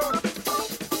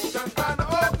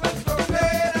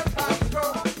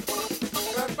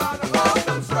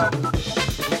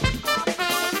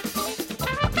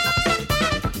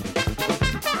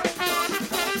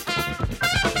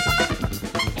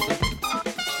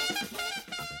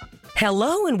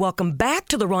 Hello and welcome back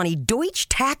to the Ronnie Deutsch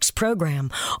Tax Program.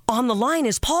 On the line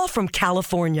is Paul from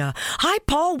California. Hi,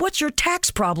 Paul. What's your tax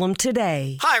problem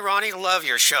today? Hi, Ronnie. Love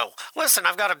your show. Listen,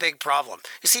 I've got a big problem.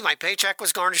 You see, my paycheck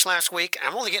was garnished last week, and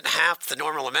I'm only getting half the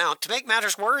normal amount. To make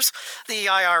matters worse, the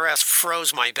IRS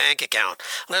froze my bank account.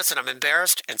 Listen, I'm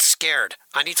embarrassed and scared.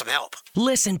 I need some help.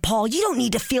 Listen, Paul, you don't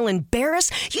need to feel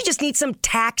embarrassed. You just need some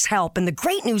tax help. And the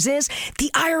great news is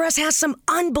the IRS has some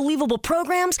unbelievable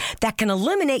programs that can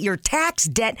eliminate your tax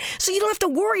debt so you don't have to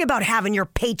worry about having your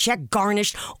paycheck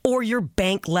garnished or your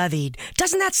bank levied.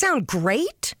 Doesn't that sound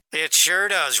great? It sure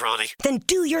does, Ronnie. Then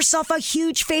do yourself a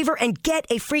huge favor and get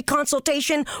a free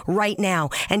consultation right now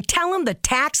and tell them the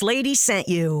tax lady sent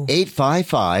you.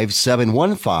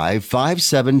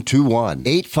 855-715-5721.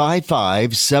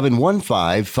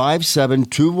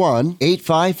 855-715-5721.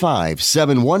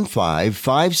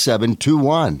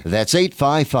 855-715-5721. That's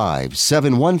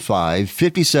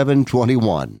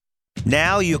 855-715-5721.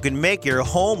 Now you can make your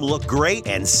home look great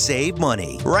and save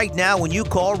money. Right now, when you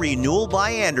call Renewal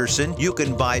by Anderson, you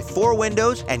can buy 4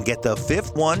 windows and get the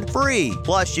 5th one free.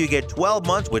 Plus, you get 12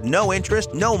 months with no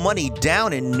interest, no money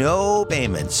down, and no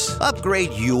payments.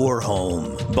 Upgrade your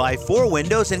home. Buy 4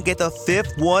 windows and get the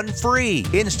 5th one free.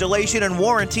 Installation and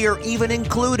warranty are even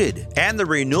included. And the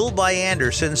Renewal by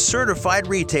Anderson certified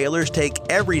retailers take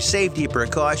every safety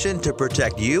precaution to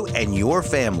protect you and your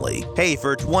family. Hey,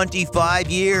 for 25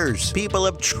 years, people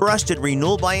have trusted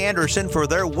Renewal by Anderson for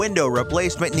their window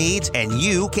replacement needs, and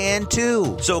you can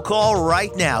too. So call right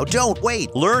now. Don't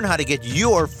wait. Learn how to get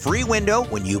your free window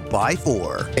when you buy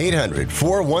 4.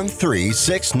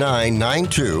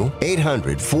 800-413-6992.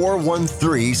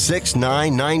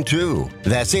 800-413-6992.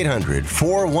 That's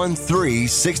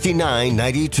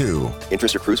 800-413-6992.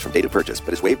 Interest accrues from date of purchase,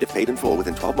 but is waived if paid in full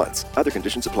within 12 months. Other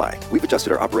conditions apply. We've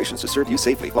adjusted our operations to serve you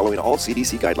safely following all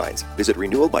CDC guidelines. Visit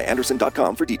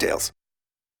renewalbyanderson.com for details.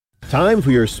 Time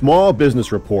for your Small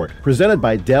Business Report, presented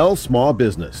by Dell Small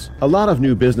Business. A lot of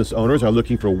new business owners are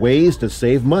looking for ways to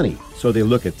save money, so they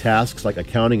look at tasks like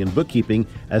accounting and bookkeeping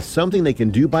as something they can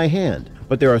do by hand.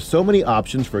 But there are so many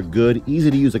options for good,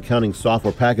 easy-to-use accounting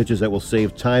software packages that will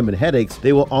save time and headaches,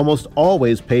 they will almost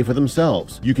always pay for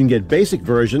themselves. You can get basic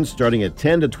versions starting at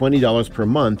 $10 to $20 per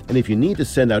month, and if you need to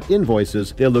send out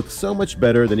invoices, they'll look so much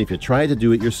better than if you tried to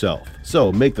do it yourself.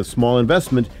 So make the small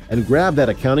investment and grab that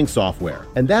accounting software.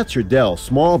 And that's your Dell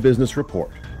Small Business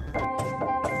Report.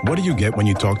 What do you get when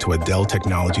you talk to a Dell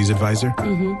Technologies advisor?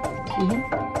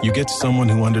 You get someone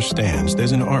who understands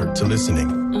there's an art to listening.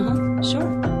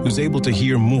 Sure. Who's able to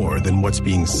hear more than what's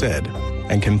being said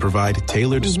and can provide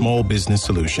tailored small business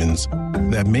solutions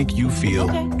that make you feel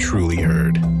truly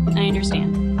heard. I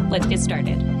understand. Let's get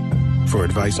started. For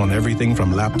advice on everything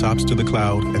from laptops to the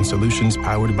cloud and solutions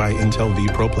powered by Intel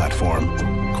vPro platform,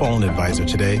 call an advisor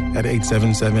today at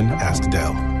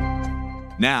 877-ASK-DELL.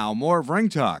 Now, more of Ring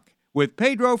Talk with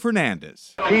Pedro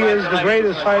Fernandez. He is the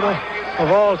greatest fighter of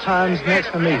all times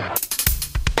next to me.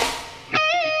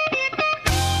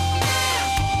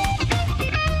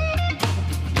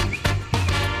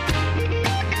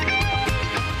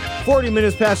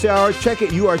 $40 past the hour. Check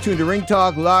it. You are tuned to Ring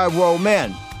Talk Live World.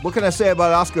 Man, what can I say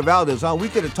about Oscar Valdez? We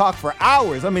could have talked for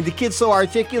hours. I mean, the kid's so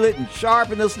articulate and sharp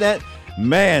and this and that.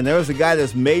 Man, there was a guy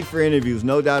that's made for interviews,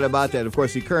 no doubt about that. Of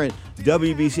course, the current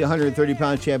WBC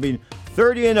 130-pound champion,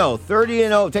 30-0.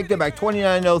 30-0. Take that back.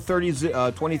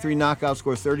 29-0, 23 knockouts, of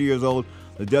course, 30 years old.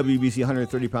 The WBC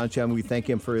 130-pound champion. We thank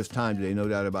him for his time today, no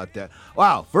doubt about that.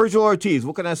 Wow, Virgil Ortiz.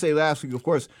 What can I say last week? Of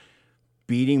course,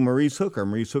 beating Maurice Hooker.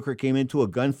 Maurice Hooker came into a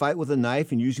gunfight with a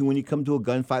knife, and usually when you come to a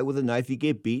gunfight with a knife, you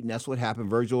get beat, and that's what happened.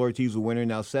 Virgil Ortiz, the winner,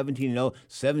 now 17-0,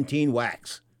 17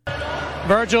 whacks.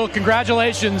 Virgil,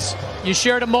 congratulations. You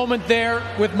shared a moment there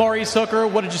with Maurice Hooker.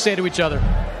 What did you say to each other?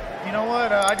 You know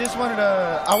what?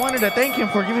 I wanted to thank him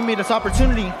for giving me this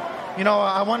opportunity. You know,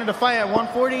 I wanted to fight at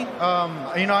 140.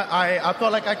 You know, I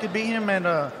felt like I could beat him, and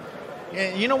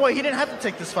you know what? He didn't have to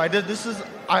take this fight.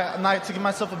 I'm not to give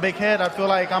myself a big head. I feel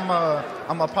like I'm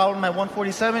a problem at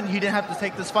 147. He didn't have to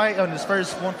take this fight on his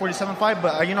first 147 fight,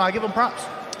 but you know, I give him props.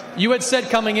 You had said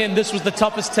coming in this was the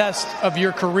toughest test of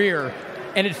your career,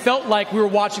 and it felt like we were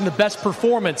watching the best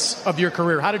performance of your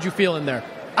career. How did you feel in there?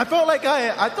 I felt like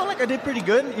I did pretty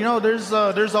good. You know, there's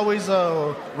always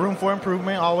room for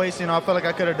improvement. Always, you know, I felt like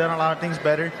I could have done a lot of things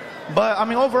better. But I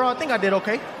mean, overall, I think I did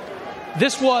okay.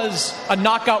 This was a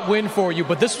knockout win for you,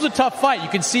 but this was a tough fight. You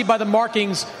can see by the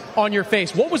markings on your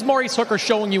face. What was Maurice Hooker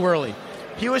showing you early?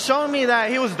 He was showing me that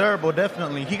he was durable,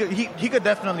 definitely. He could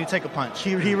definitely take a punch.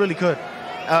 He really could.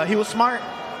 He was smart.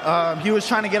 He was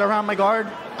trying to get around my guard.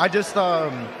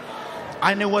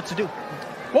 I knew what to do.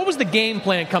 What was the game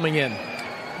plan coming in?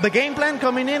 The game plan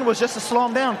coming in was just to slow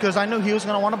him down because I knew he was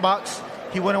going to want to box.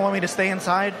 He wouldn't want me to stay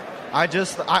inside.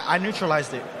 I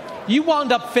neutralized it. You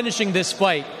wound up finishing this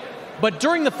fight. But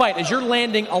during the fight, as you're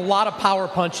landing a lot of power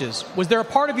punches, was there a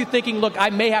part of you thinking, look,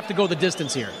 I may have to go the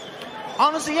distance here?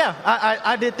 Honestly, yeah.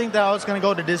 I did think that I was going to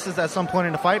go the distance at some point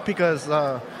in the fight because,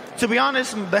 to be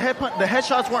honest, the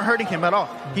headshots weren't hurting him at all.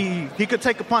 He could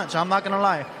take a punch. I'm not going to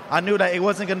lie. I knew that it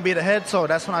wasn't going to be the head, so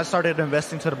that's when I started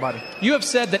investing to the body. You have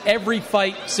said that every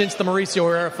fight since the Mauricio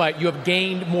Herrera fight, you have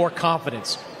gained more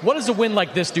confidence. What does a win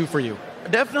like this do for you?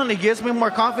 It definitely gives me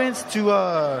more confidence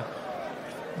to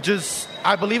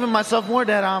I believe in myself more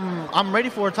that I'm ready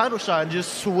for a title shot.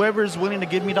 Just whoever's willing to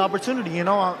give me the opportunity. You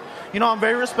know, I'm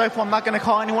very respectful. I'm not going to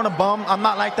call anyone a bum. I'm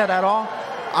not like that at all.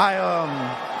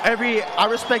 I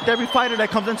respect every fighter that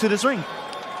comes into this ring.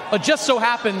 It just so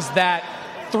happens that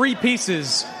 3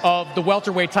 pieces of the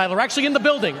welterweight title are actually in the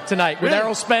building tonight with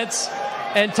Errol Spence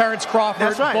and Terrence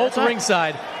Crawford, both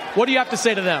ringside. What do you have to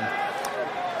say to them?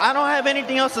 I don't have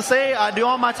anything else to say. I do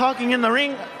all my talking in the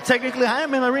ring. Technically, I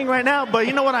am in the ring right now, but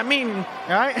you know what I mean, all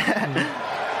right?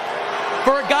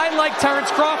 For a guy like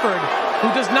Terrence Crawford,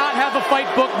 who does not have a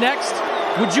fight booked next,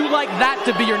 would you like that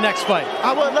to be your next fight?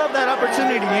 I would love that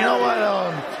opportunity. You know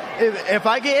what? If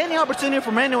I get any opportunity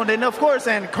from anyone, then of course,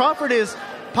 and Crawford is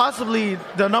possibly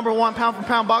the number 1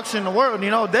 pound-for-pound boxer in the world,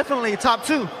 you know, definitely top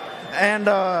 2. And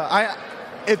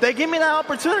if they give me that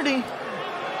opportunity,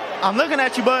 I'm looking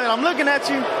at you, bud. I'm looking at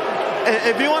you.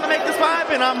 If you want to make this fight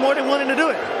happen, I'm more than willing to do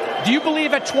it. Do you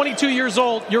believe at 22 years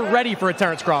old, you're ready for a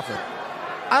Terrence Crawford?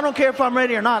 I don't care if I'm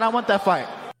ready or not. I want that fight.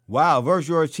 Wow,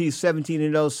 Virgil Ortiz,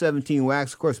 17-0, 17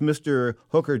 whacks. Of course, Mr.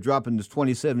 Hooker dropping this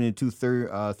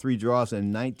 27-2, 3 draws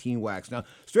and 19 whacks. Now,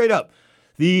 straight up,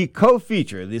 the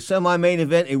co-feature, the semi-main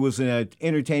event, it was an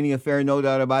entertaining affair, no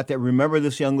doubt about that. Remember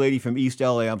this young lady from East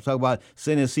L.A. I'm talking about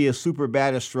Senecia Super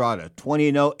Bad Estrada,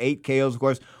 20-0, 8 KOs, of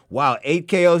course. Wow, 8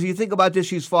 KOs. You think about this,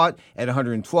 she's fought at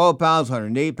 112 pounds,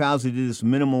 108 pounds. They did this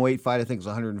minimum weight fight, I think it was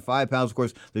 105 pounds. Of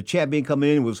course, the champion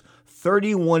coming in was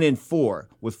 31-4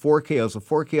 with 4 KOs. So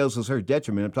 4 KOs was her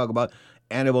detriment. I'm talking about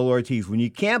Annabelle Ortiz. When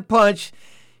you can't punch,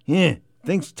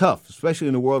 things tough, especially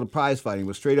in the world of prize fighting.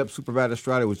 But straight up, Super Bad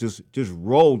Estrada was just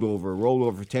rolled over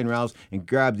for 10 rounds and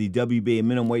grabbed the WBA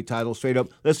minimum weight title. Straight up,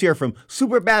 let's hear from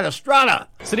Super Bad Estrada.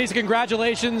 Senecia,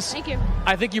 congratulations. Thank you.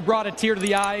 I think you brought a tear to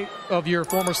the eye of your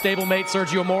former stablemate,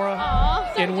 Sergio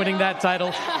Mora, in winning that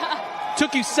title.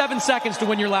 Took you 7 seconds to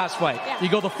win your last fight. Yeah. You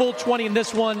go the full 20 in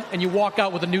this one, and you walk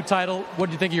out with a new title. What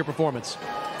did you think of your performance?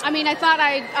 I mean, I thought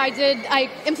I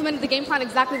implemented the game plan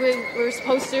exactly the way we were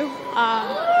supposed to.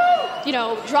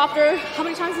 Dropped her, how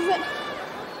many times is it?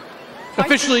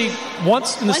 Officially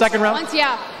once in the second round? Once,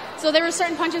 yeah. So there were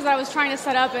certain punches that I was trying to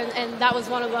set up, and that was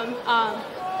one of them.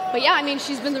 But yeah, I mean,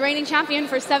 she's been the reigning champion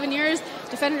for 7 years,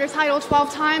 defended her title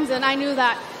 12 times, and I knew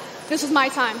that this was my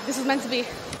time. This was meant to be.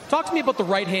 Talk to me about the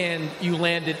right hand you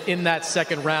landed in that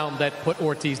second round that put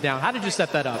Ortiz down. How did you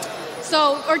set that up?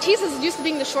 So Ortiz is used to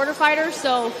being the shorter fighter,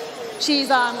 so she's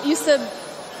used to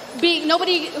being none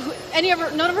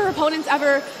of her opponents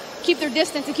ever keep their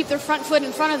distance and keep their front foot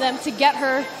in front of them to get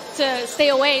her to stay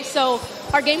away. So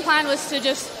our game plan was to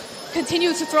just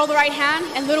continue to throw the right hand,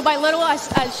 and little by little, as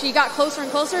she got closer and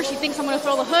closer, she thinks I'm going to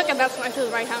throw the hook, and that's when I threw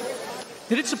the right hand.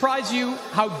 Did it surprise you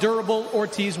how durable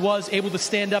Ortiz was, able to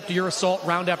stand up to your assault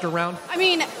round after round? I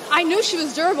mean, I knew she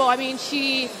was durable. I mean,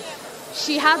 she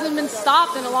hasn't been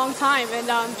stopped in a long time,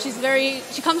 and she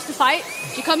comes to fight.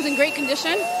 She comes in great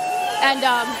condition, and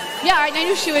I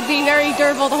knew she would be very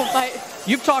durable the whole fight.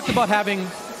 You've talked about having,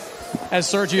 as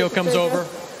Sergio comes over,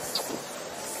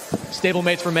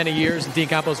 stablemates for many years in Dean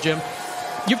Campos' gym.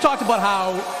 You've talked about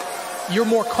how you're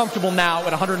more comfortable now at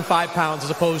 105 pounds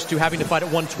as opposed to having to fight at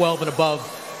 112 and above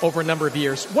over a number of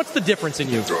years. What's the difference in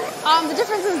you? The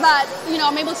difference is that,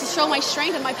 I'm able to show my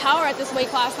strength and my power at this weight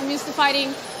class. I'm used to fighting,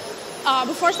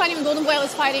 before signing with Golden Boy, I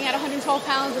was fighting at 112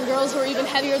 pounds, and girls were even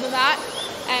heavier than that.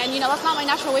 And, that's not my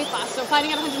natural weight class. So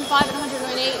fighting at 105 and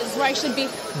 108 is where I should be.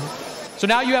 So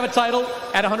now you have a title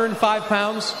at 105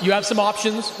 pounds. You have some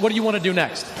options. What do you want to do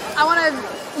next? I want to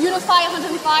unify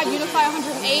 105, unify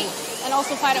 108, and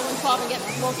also fight at 112 and get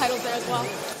world titles there as well.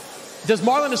 Does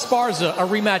Marlon Esparza, a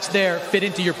rematch there, fit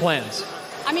into your plans?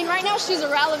 I mean, right now she's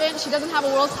irrelevant. She doesn't have a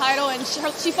world title, and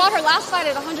she fought her last fight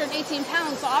at 118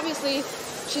 pounds, so obviously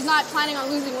she's not planning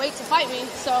on losing weight to fight me.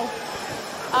 So,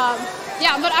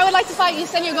 but I would like to fight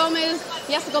Yesenia Gomez,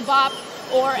 Jessica Bopp,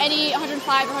 or any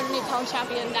 105 or 108 pound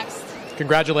champion next.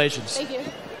 Congratulations. Thank you.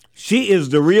 She is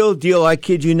the real deal. I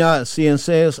kid you not.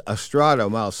 Ciencias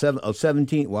Estrada,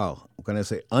 17. Wow. What can I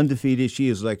say? Undefeated. She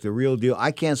is like the real deal.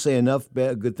 I can't say enough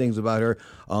good things about her.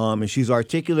 And she's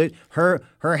articulate. Her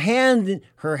hand,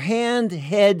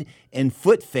 head, and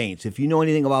foot feints. If you know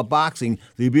anything about boxing,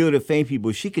 the ability to feint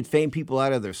people. She could feint people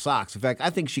out of their socks. In fact, I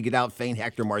think she could out-feint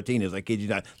Hector Martinez. I kid you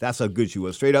not. That's how good she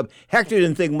was. Straight up. Hector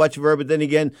didn't think much of her, but then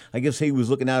again, I guess he was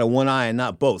looking out of one eye and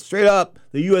not both. Straight up.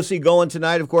 The UFC going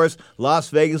tonight, of course. Las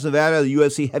Vegas, Nevada. The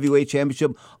UFC Heavyweight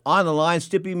Championship on the line.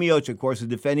 Stipe Miocic, of course, a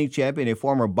defending champion, a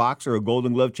former boxer, a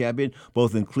Golden Glove champion,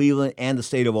 both in Cleveland and the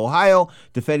state of Ohio,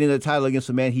 defending the title against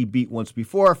a man he beat once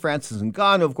before, Francis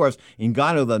Ngannou. Of course,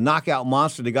 Ngannou, the knockout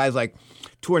monster. The guy's like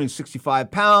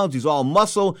 265 pounds. He's all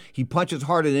muscle. He punches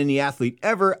harder than any athlete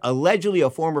ever. Allegedly a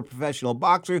former professional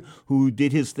boxer who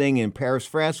did his thing in Paris,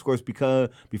 France, of course,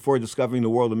 before discovering the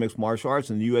world of mixed martial arts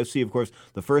and the UFC. Of course,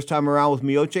 the first time around with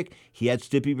Miocic, he had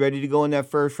Stipe ready to go in that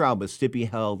first round, but Stipe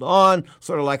held on,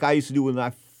 sort of like I used to do when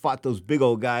I fought those big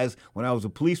old guys when I was a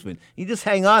policeman. You just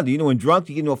hang on to, when drunk,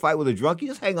 you get into a fight with a drunk, you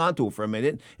just hang on to it for a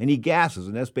minute, and he gasses,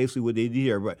 and that's basically what they did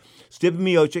here. But Stipe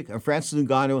Miocic and Francis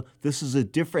Ngannou, this is a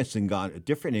different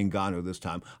Ngannou this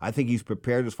time. I think he's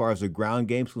prepared as far as the ground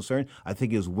game's concerned. I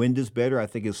think his wind is better. I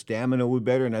think his stamina will be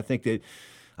better, and I think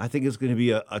it's going to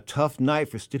be a tough night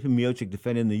for Stipe Miocic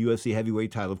defending the UFC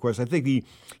heavyweight title. Of course, I think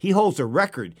he holds a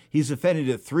record. He's defended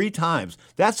it 3 times.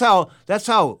 That's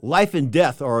how life and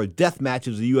death or death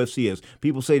matches the UFC is.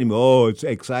 People say to me, "Oh, it's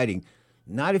exciting."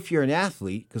 Not if you're an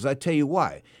athlete, because I tell you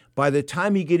why. By the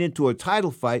time you get into a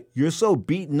title fight, you're so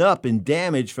beaten up and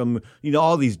damaged from,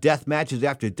 all these death matches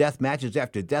after death matches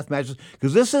after death matches.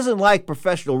 Because this isn't like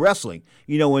professional wrestling.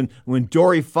 When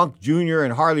Dory Funk Jr.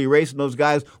 and Harley Race and those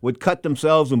guys would cut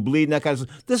themselves and bleed and that kind of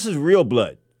stuff. This is real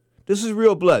blood. This is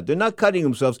real blood. They're not cutting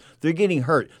themselves. They're getting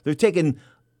hurt. They're taking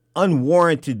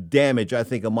unwarranted damage, I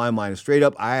think, in my mind. Straight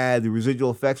up, the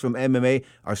residual effects from MMA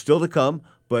are still to come.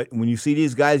 But when you see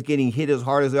these guys getting hit as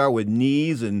hard as they are with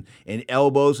knees and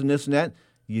elbows and this and that,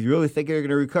 you really think they're going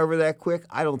to recover that quick?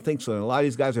 I don't think so. And a lot of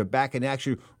these guys are back in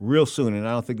action real soon, and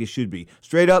I don't think they should be.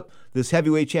 Straight up, this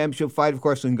heavyweight championship fight, of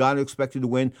course, Ngannou expected to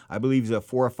win. I believe he's a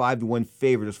 4 or 5 to 1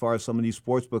 favorite as far as some of these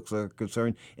sports books are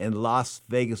concerned in Las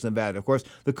Vegas, Nevada. Of course,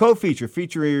 the co-feature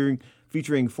featuring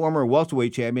former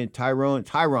welterweight champion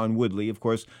Tyron Woodley, of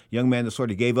course, young man that sort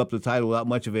of gave up the title without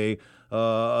much of a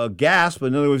gasp.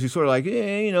 In other words, he's sort of like,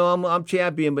 I'm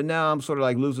champion, but now I'm sort of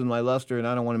like losing my luster, and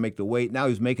I don't want to make the weight. Now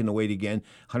he's making the weight again,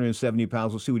 170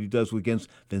 pounds. We'll see what he does against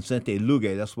Vicente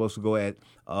Luque. That's supposed to go at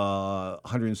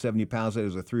 170 pounds. That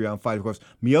is a 3-round fight, of course.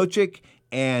 Miocic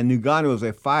and Ngannou is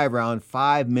a 5-round,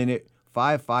 5-minute,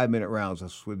 5 5-minute rounds.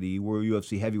 That's for the World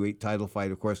UFC Heavyweight title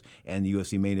fight, of course, and the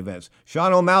UFC main events.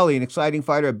 Sean O'Malley, an exciting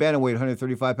fighter at bantamweight,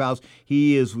 135 pounds.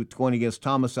 He is going against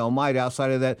Thomas Almeida.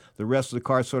 Outside of that, the rest of the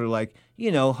card sort of like,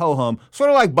 ho-hum. Sort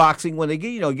of like boxing when they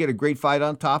get a great fight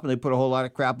on top and they put a whole lot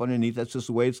of crap underneath. That's just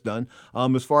the way it's done.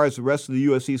 As far as the rest of the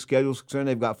UFC schedule is concerned,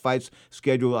 they've got fights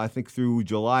scheduled, I think, through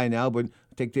July now, but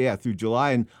through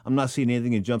July, and I'm not seeing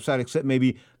anything that jumps out except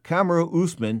maybe Kamaru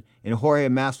Usman and Jorge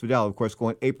Masvidal, of course,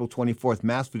 going April 24th.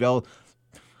 Masvidal,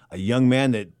 a young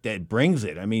man that brings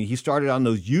it. I mean, he started on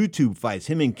those YouTube fights.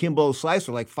 Him and Kimbo Slice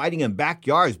were like fighting in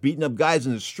backyards, beating up guys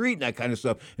in the street and that kind of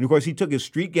stuff. And, of course, he took his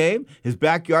street game, his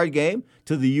backyard game,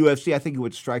 to the UFC. I think he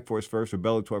went Strikeforce first or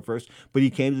Bellator first, but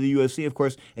he came to the UFC, of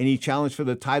course, and he challenged for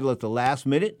the title at the last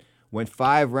minute. Went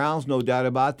 5 rounds, no doubt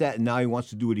about that, and now he wants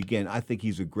to do it again. I think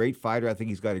he's a great fighter. I think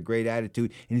he's got a great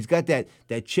attitude, and he's got that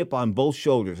chip on both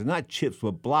shoulders. And not chips,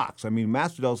 but blocks. I mean,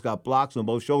 Masvidal's got blocks on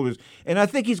both shoulders, and I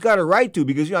think he's got a right to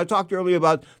because, I talked earlier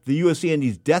about the UFC and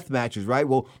these death matches, right?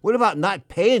 Well, what about not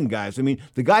paying guys? I mean,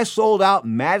 the guy sold out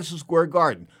Madison Square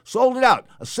Garden. Sold it out.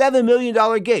 A $7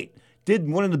 million gate. Did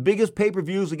one of the biggest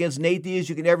pay-per-views against Nate Diaz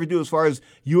you can ever do as far as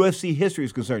UFC history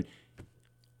is concerned.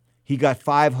 He got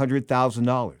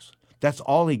 $500,000. That's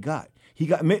all he got.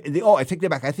 I take that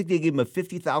back. I think they gave him a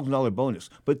 $50,000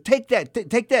 bonus. But take that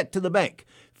to the bank.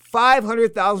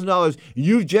 $500,000.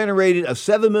 You've generated a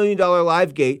 $7 million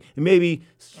live gate and maybe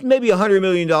 $100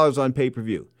 million on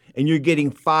pay-per-view. And you're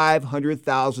getting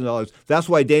 $500,000. That's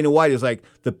why Dana White is like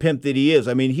the pimp that he is.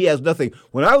 I mean, he has nothing.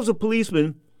 When I was a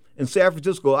policeman in San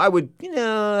Francisco, I would,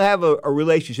 have a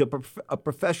relationship, a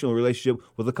professional relationship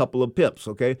with a couple of pimps,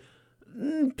 okay?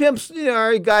 Pimps,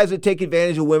 are guys that take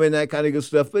advantage of women, that kind of good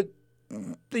stuff. But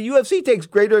the UFC takes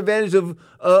greater advantage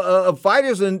of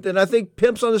fighters than I think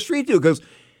pimps on the street do, because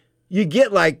you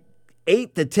get like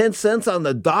 8 to 10 cents on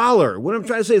the dollar. What I'm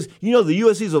trying to say is, the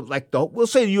UFC's we'll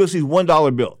say the UFC's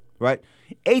 $1 bill, right?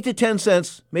 8 to 10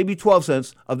 cents, maybe 12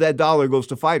 cents of that dollar goes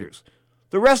to fighters.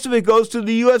 The rest of it goes to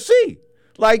the UFC,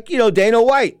 like Dana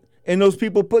White. And those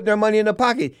people putting their money in the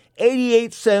pocket.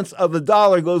 88 cents of the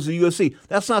dollar goes to the UFC.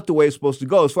 That's not the way it's supposed to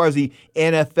go. As far as the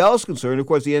NFL is concerned, of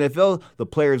course, the NFL, the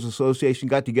Players Association,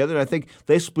 got together, and I think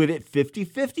they split it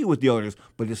 50-50 with the owners.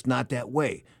 But it's not that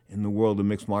way in the world of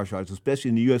mixed martial arts, especially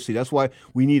in the UFC. That's why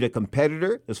we need a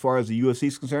competitor as far as the UFC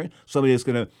is concerned, somebody that's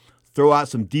going to throw out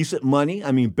some decent money.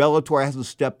 I mean, Bellator hasn't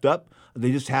stepped up.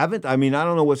 They just haven't. I mean, I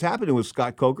don't know what's happening with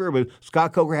Scott Coker, but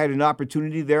Scott Coker had an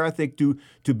opportunity there, I think, to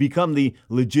become the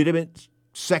legitimate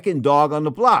second dog on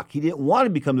the block. He didn't want to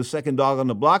become the second dog on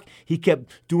the block. He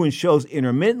kept doing shows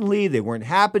intermittently. They weren't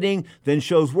happening. Then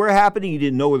shows were happening. He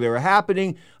didn't know where they were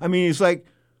happening. I mean, it's like,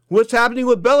 what's happening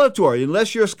with Bellator?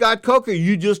 Unless you're Scott Coker,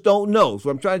 you just don't know. So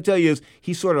what I'm trying to tell you is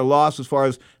he sort of lost as far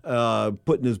as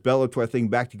putting his Bellator thing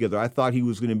back together. I thought he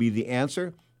was going to be the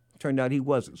answer. Turned out he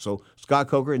wasn't. So Scott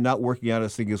Coker not working out, I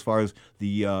think, as far as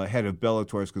the head of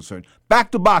Bellator is concerned.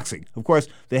 Back to boxing. Of course,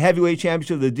 the heavyweight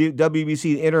championship of the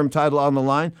WBC interim title on the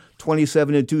line,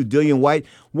 27-2, Dillian White.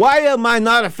 Why am I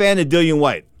not a fan of Dillian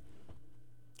White?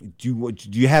 Do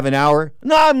you have an hour?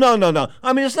 No.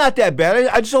 I mean, it's not that bad.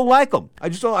 I just don't like him. I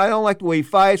don't like the way he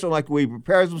fights. I don't like the way he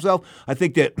prepares himself. I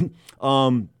think that,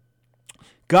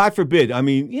 God forbid, I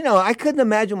mean, I couldn't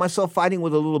imagine myself fighting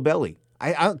with a little belly.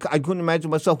 I couldn't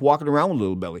imagine myself walking around with a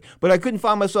little belly, but I couldn't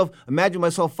imagine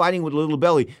myself fighting with a little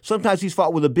belly. Sometimes he's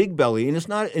fought with a big belly, and it's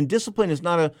not in discipline. It's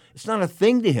not a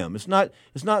thing to him. It's not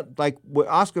like what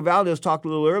Oscar Valdez talked a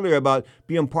little earlier about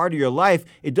being part of your life.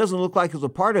 It doesn't look like it's a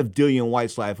part of Dillian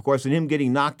White's life, of course, and him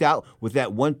getting knocked out with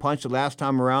that one punch the last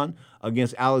time around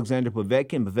against Alexander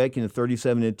Povetkin. Povetkin at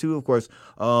 37-2, of course,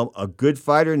 a good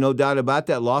fighter, no doubt about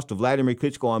that. Lost to Vladimir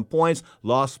Klitschko on points.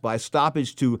 Lost by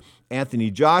stoppage to Anthony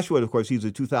Joshua. Of course, he's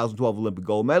a 2012 Olympic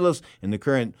gold medalist and the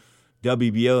current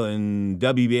WBO and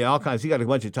WBA, all kinds. He got a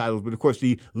bunch of titles. But, of course,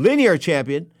 the linear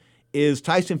champion is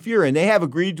Tyson Fury, and they have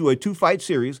agreed to a 2-fight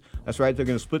series. That's right. They're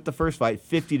going to split the first fight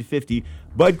 50-50.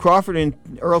 Bud Crawford and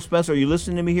Earl Spence, are you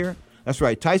listening to me here? That's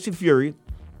right. Tyson Fury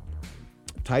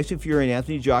and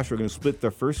Anthony Joshua are going to split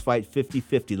their first fight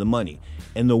 50-50, the money.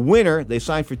 And the winner, they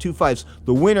signed for 2 fights,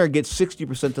 the winner gets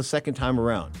 60% the second time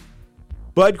around.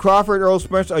 Bud Crawford, Earl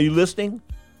Spence, are you listening?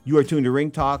 You are tuned to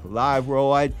Ring Talk Live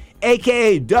Worldwide,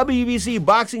 a.k.a. WBC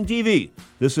Boxing TV.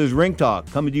 This is Ring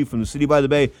Talk, coming to you from the city by the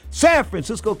bay, San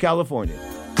Francisco, California.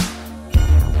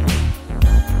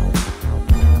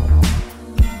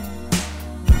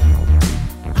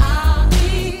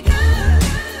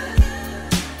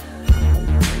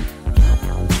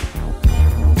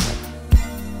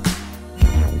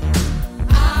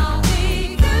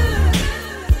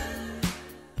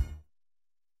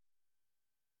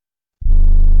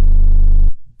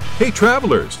 Hey,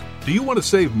 travelers, do you want to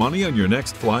save money on your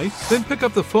next flight? Then pick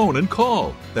up the phone and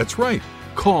call. That's right,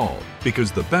 call,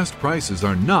 because the best prices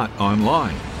are not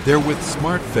online. They're with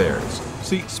SmartFares.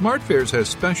 See, SmartFares has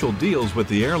special deals with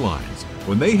the airlines.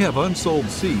 When they have unsold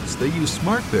seats, they use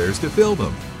SmartFares to fill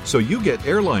them. So you get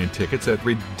airline tickets at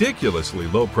ridiculously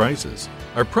low prices.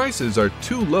 Our prices are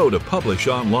too low to publish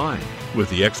online.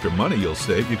 With the extra money you'll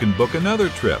save, you can book another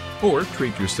trip or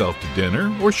treat yourself to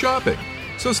dinner or shopping.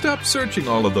 So stop searching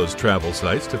all of those travel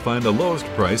sites to find the lowest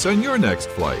price on your next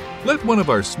flight. Let one of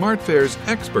our SmartFares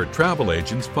expert travel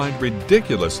agents find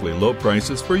ridiculously low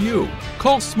prices for you.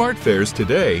 Call SmartFares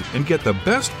today and get the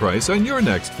best price on your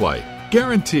next flight.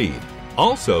 Guaranteed.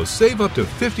 Also, save up to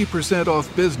 50%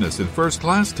 off business and first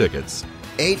class tickets.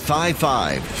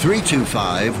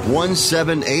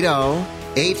 855-325-1780.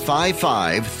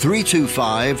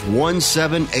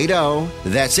 855-325-1780.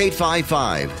 That's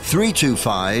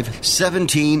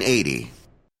 855-325-1780.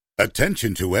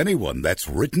 Attention to anyone that's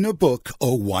written a book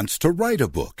or wants to write a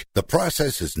book. The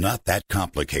process is not that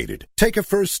complicated. Take a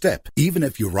first step. Even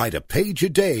if you write a page a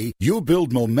day, you'll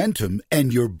build momentum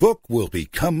and your book will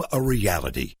become a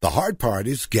reality. The hard part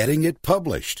is getting it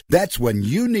published. That's when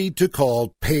you need to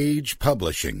call Page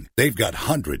Publishing. They've got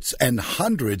hundreds and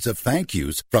hundreds of thank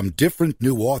yous from different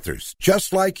new authors,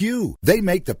 just like you. They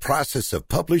make the process of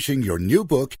publishing your new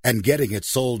book and getting it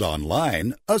sold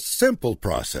online a simple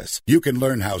process. You can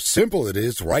learn how simple it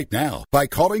is right now by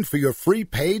calling for your free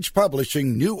Page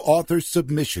Publishing New Author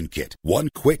Submission Kit. One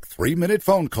quick 3-minute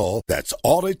phone call, that's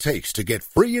all it takes to get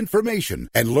free information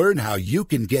and learn how you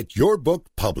can get your book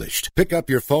published. Pick up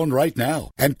your phone right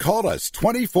now and call us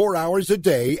 24 hours a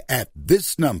day at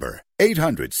this number.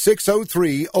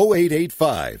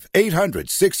 800-603-0885.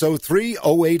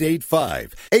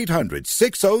 800-603-0885.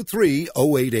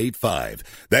 800-603-0885.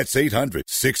 That's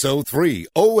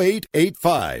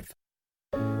 800-603-0885.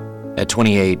 At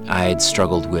 28, I had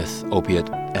struggled with opiate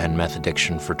and meth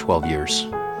addiction for 12 years.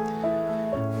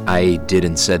 I did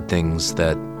and said things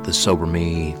that the sober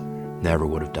me never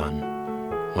would have done.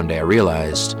 One day I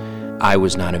realized I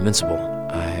was not invincible.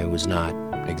 I was not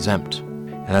exempt.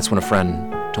 And that's when a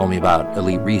friend told me about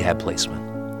elite rehab placement.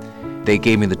 They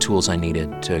gave me the tools I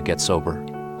needed to get sober,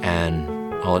 and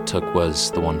all it took was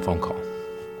the one phone call.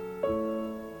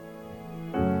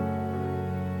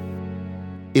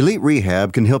 Elite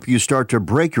Rehab can help you start to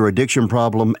break your addiction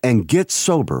problem and get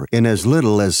sober in as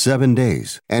little as 7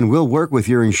 days. And we'll work with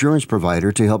your insurance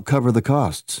provider to help cover the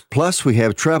costs. Plus, we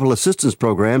have travel assistance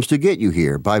programs to get you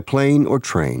here by plane or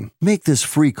train. Make this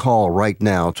free call right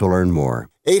now to learn more.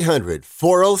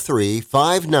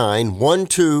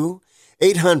 800-403-5912.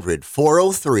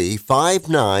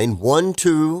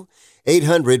 800-403-5912.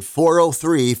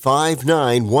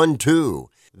 800-403-5912.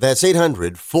 That's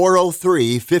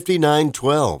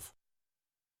 800-403-5912.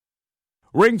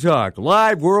 Ring Talk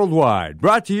Live Worldwide,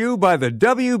 brought to you by the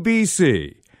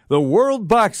WBC, the World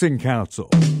Boxing Council.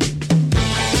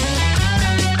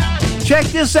 Check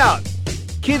this out.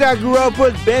 Kid I grew up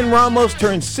with, Ben Ramos,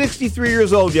 turned 63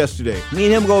 years old yesterday. Me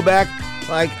and him go back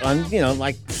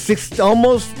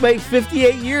almost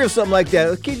 58 years, something like that.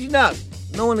 I kid you not.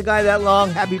 Knowing the guy that long,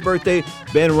 happy birthday,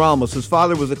 Ben Ramos. His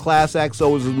father was a class act, so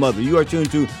was his mother. You are tuned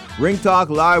to Ring Talk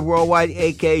Live Worldwide,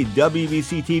 a.k.a.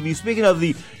 WBC TV. Speaking of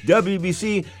the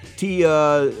WBC,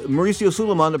 Mauricio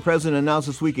Suleiman, the president, announced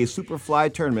this week a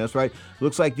Superfly tournament. That's right.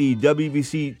 Looks like the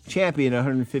WBC champion at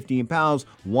 115 pounds,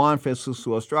 Juan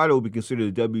Francisco Estrada, will be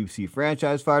considered a WBC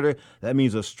franchise fighter. That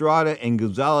means Estrada and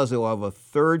Gonzalez will have a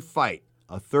third fight.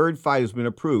 A third fight has been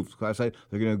approved. They're going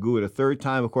to do it a third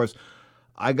time. Of course,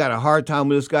 I got a hard time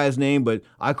with this guy's name, but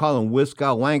I call him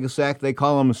Wisca Wangasak. They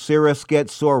call him Sirasket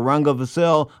Soranga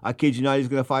Vasil. I kid you not, he's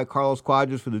going to fight Carlos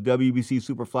Quadras for the WBC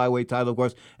Super Flyweight title, of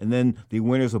course, and then the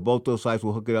winners of both those fights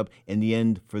will hook it up in the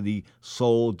end for the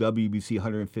sole WBC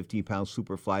 115-pound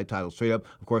Super Fly title. Straight up,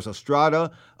 of course,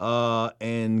 Estrada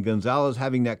and Gonzalez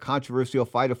having that controversial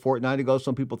fight a fortnight ago.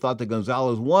 Some people thought that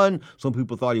Gonzalez won. Some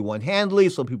people thought he won handily.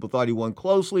 Some people thought he won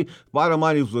closely. Bottom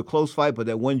line, it was a close fight, but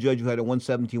that one judge who had a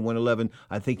 117-111,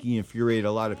 I think he infuriated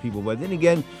a lot of people. But then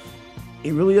again,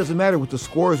 it really doesn't matter what the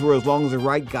scores were as long as the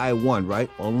right guy won, right?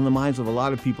 Well, in the minds of a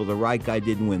lot of people, the right guy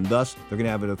didn't win. Thus, they're going to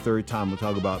have it a third time. We'll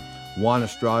talk about Juan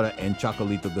Estrada and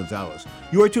Chocolito Gonzalez.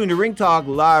 You are tuned to Ring Talk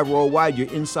Live Worldwide, your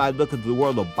inside look into the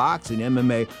world of boxing,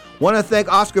 MMA, Want to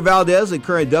thank Oscar Valdez, the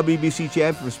current WBC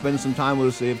champion, for spending some time with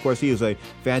us today. Of course, he is a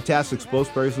fantastic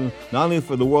spokesperson, not only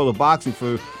for the world of boxing,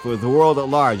 for the world at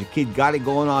large. The kid got it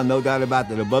going on, no doubt about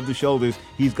that. Above the shoulders,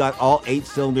 he's got all 8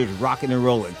 cylinders rocking and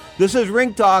rolling. This is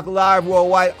Ring Talk Live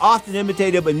Worldwide, often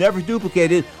imitated but never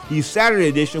duplicated. The Saturday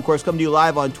edition, of course, coming to you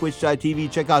live on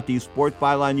Twitch.tv. Check out the Sports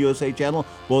Byline USA channel,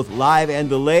 both live and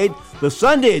delayed. The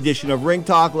Sunday edition of Ring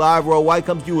Talk Live Worldwide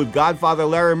comes to you with Godfather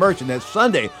Larry Merchant. That's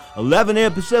Sunday, 11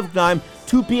 a.m. Pacific Time,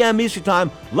 2 p.m. Eastern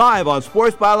Time, live on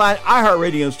Sports Byline,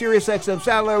 iHeartRadio, and SiriusXM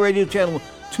Satellite Radio Channel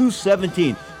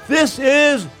 217. This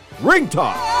is Ring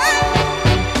Talk.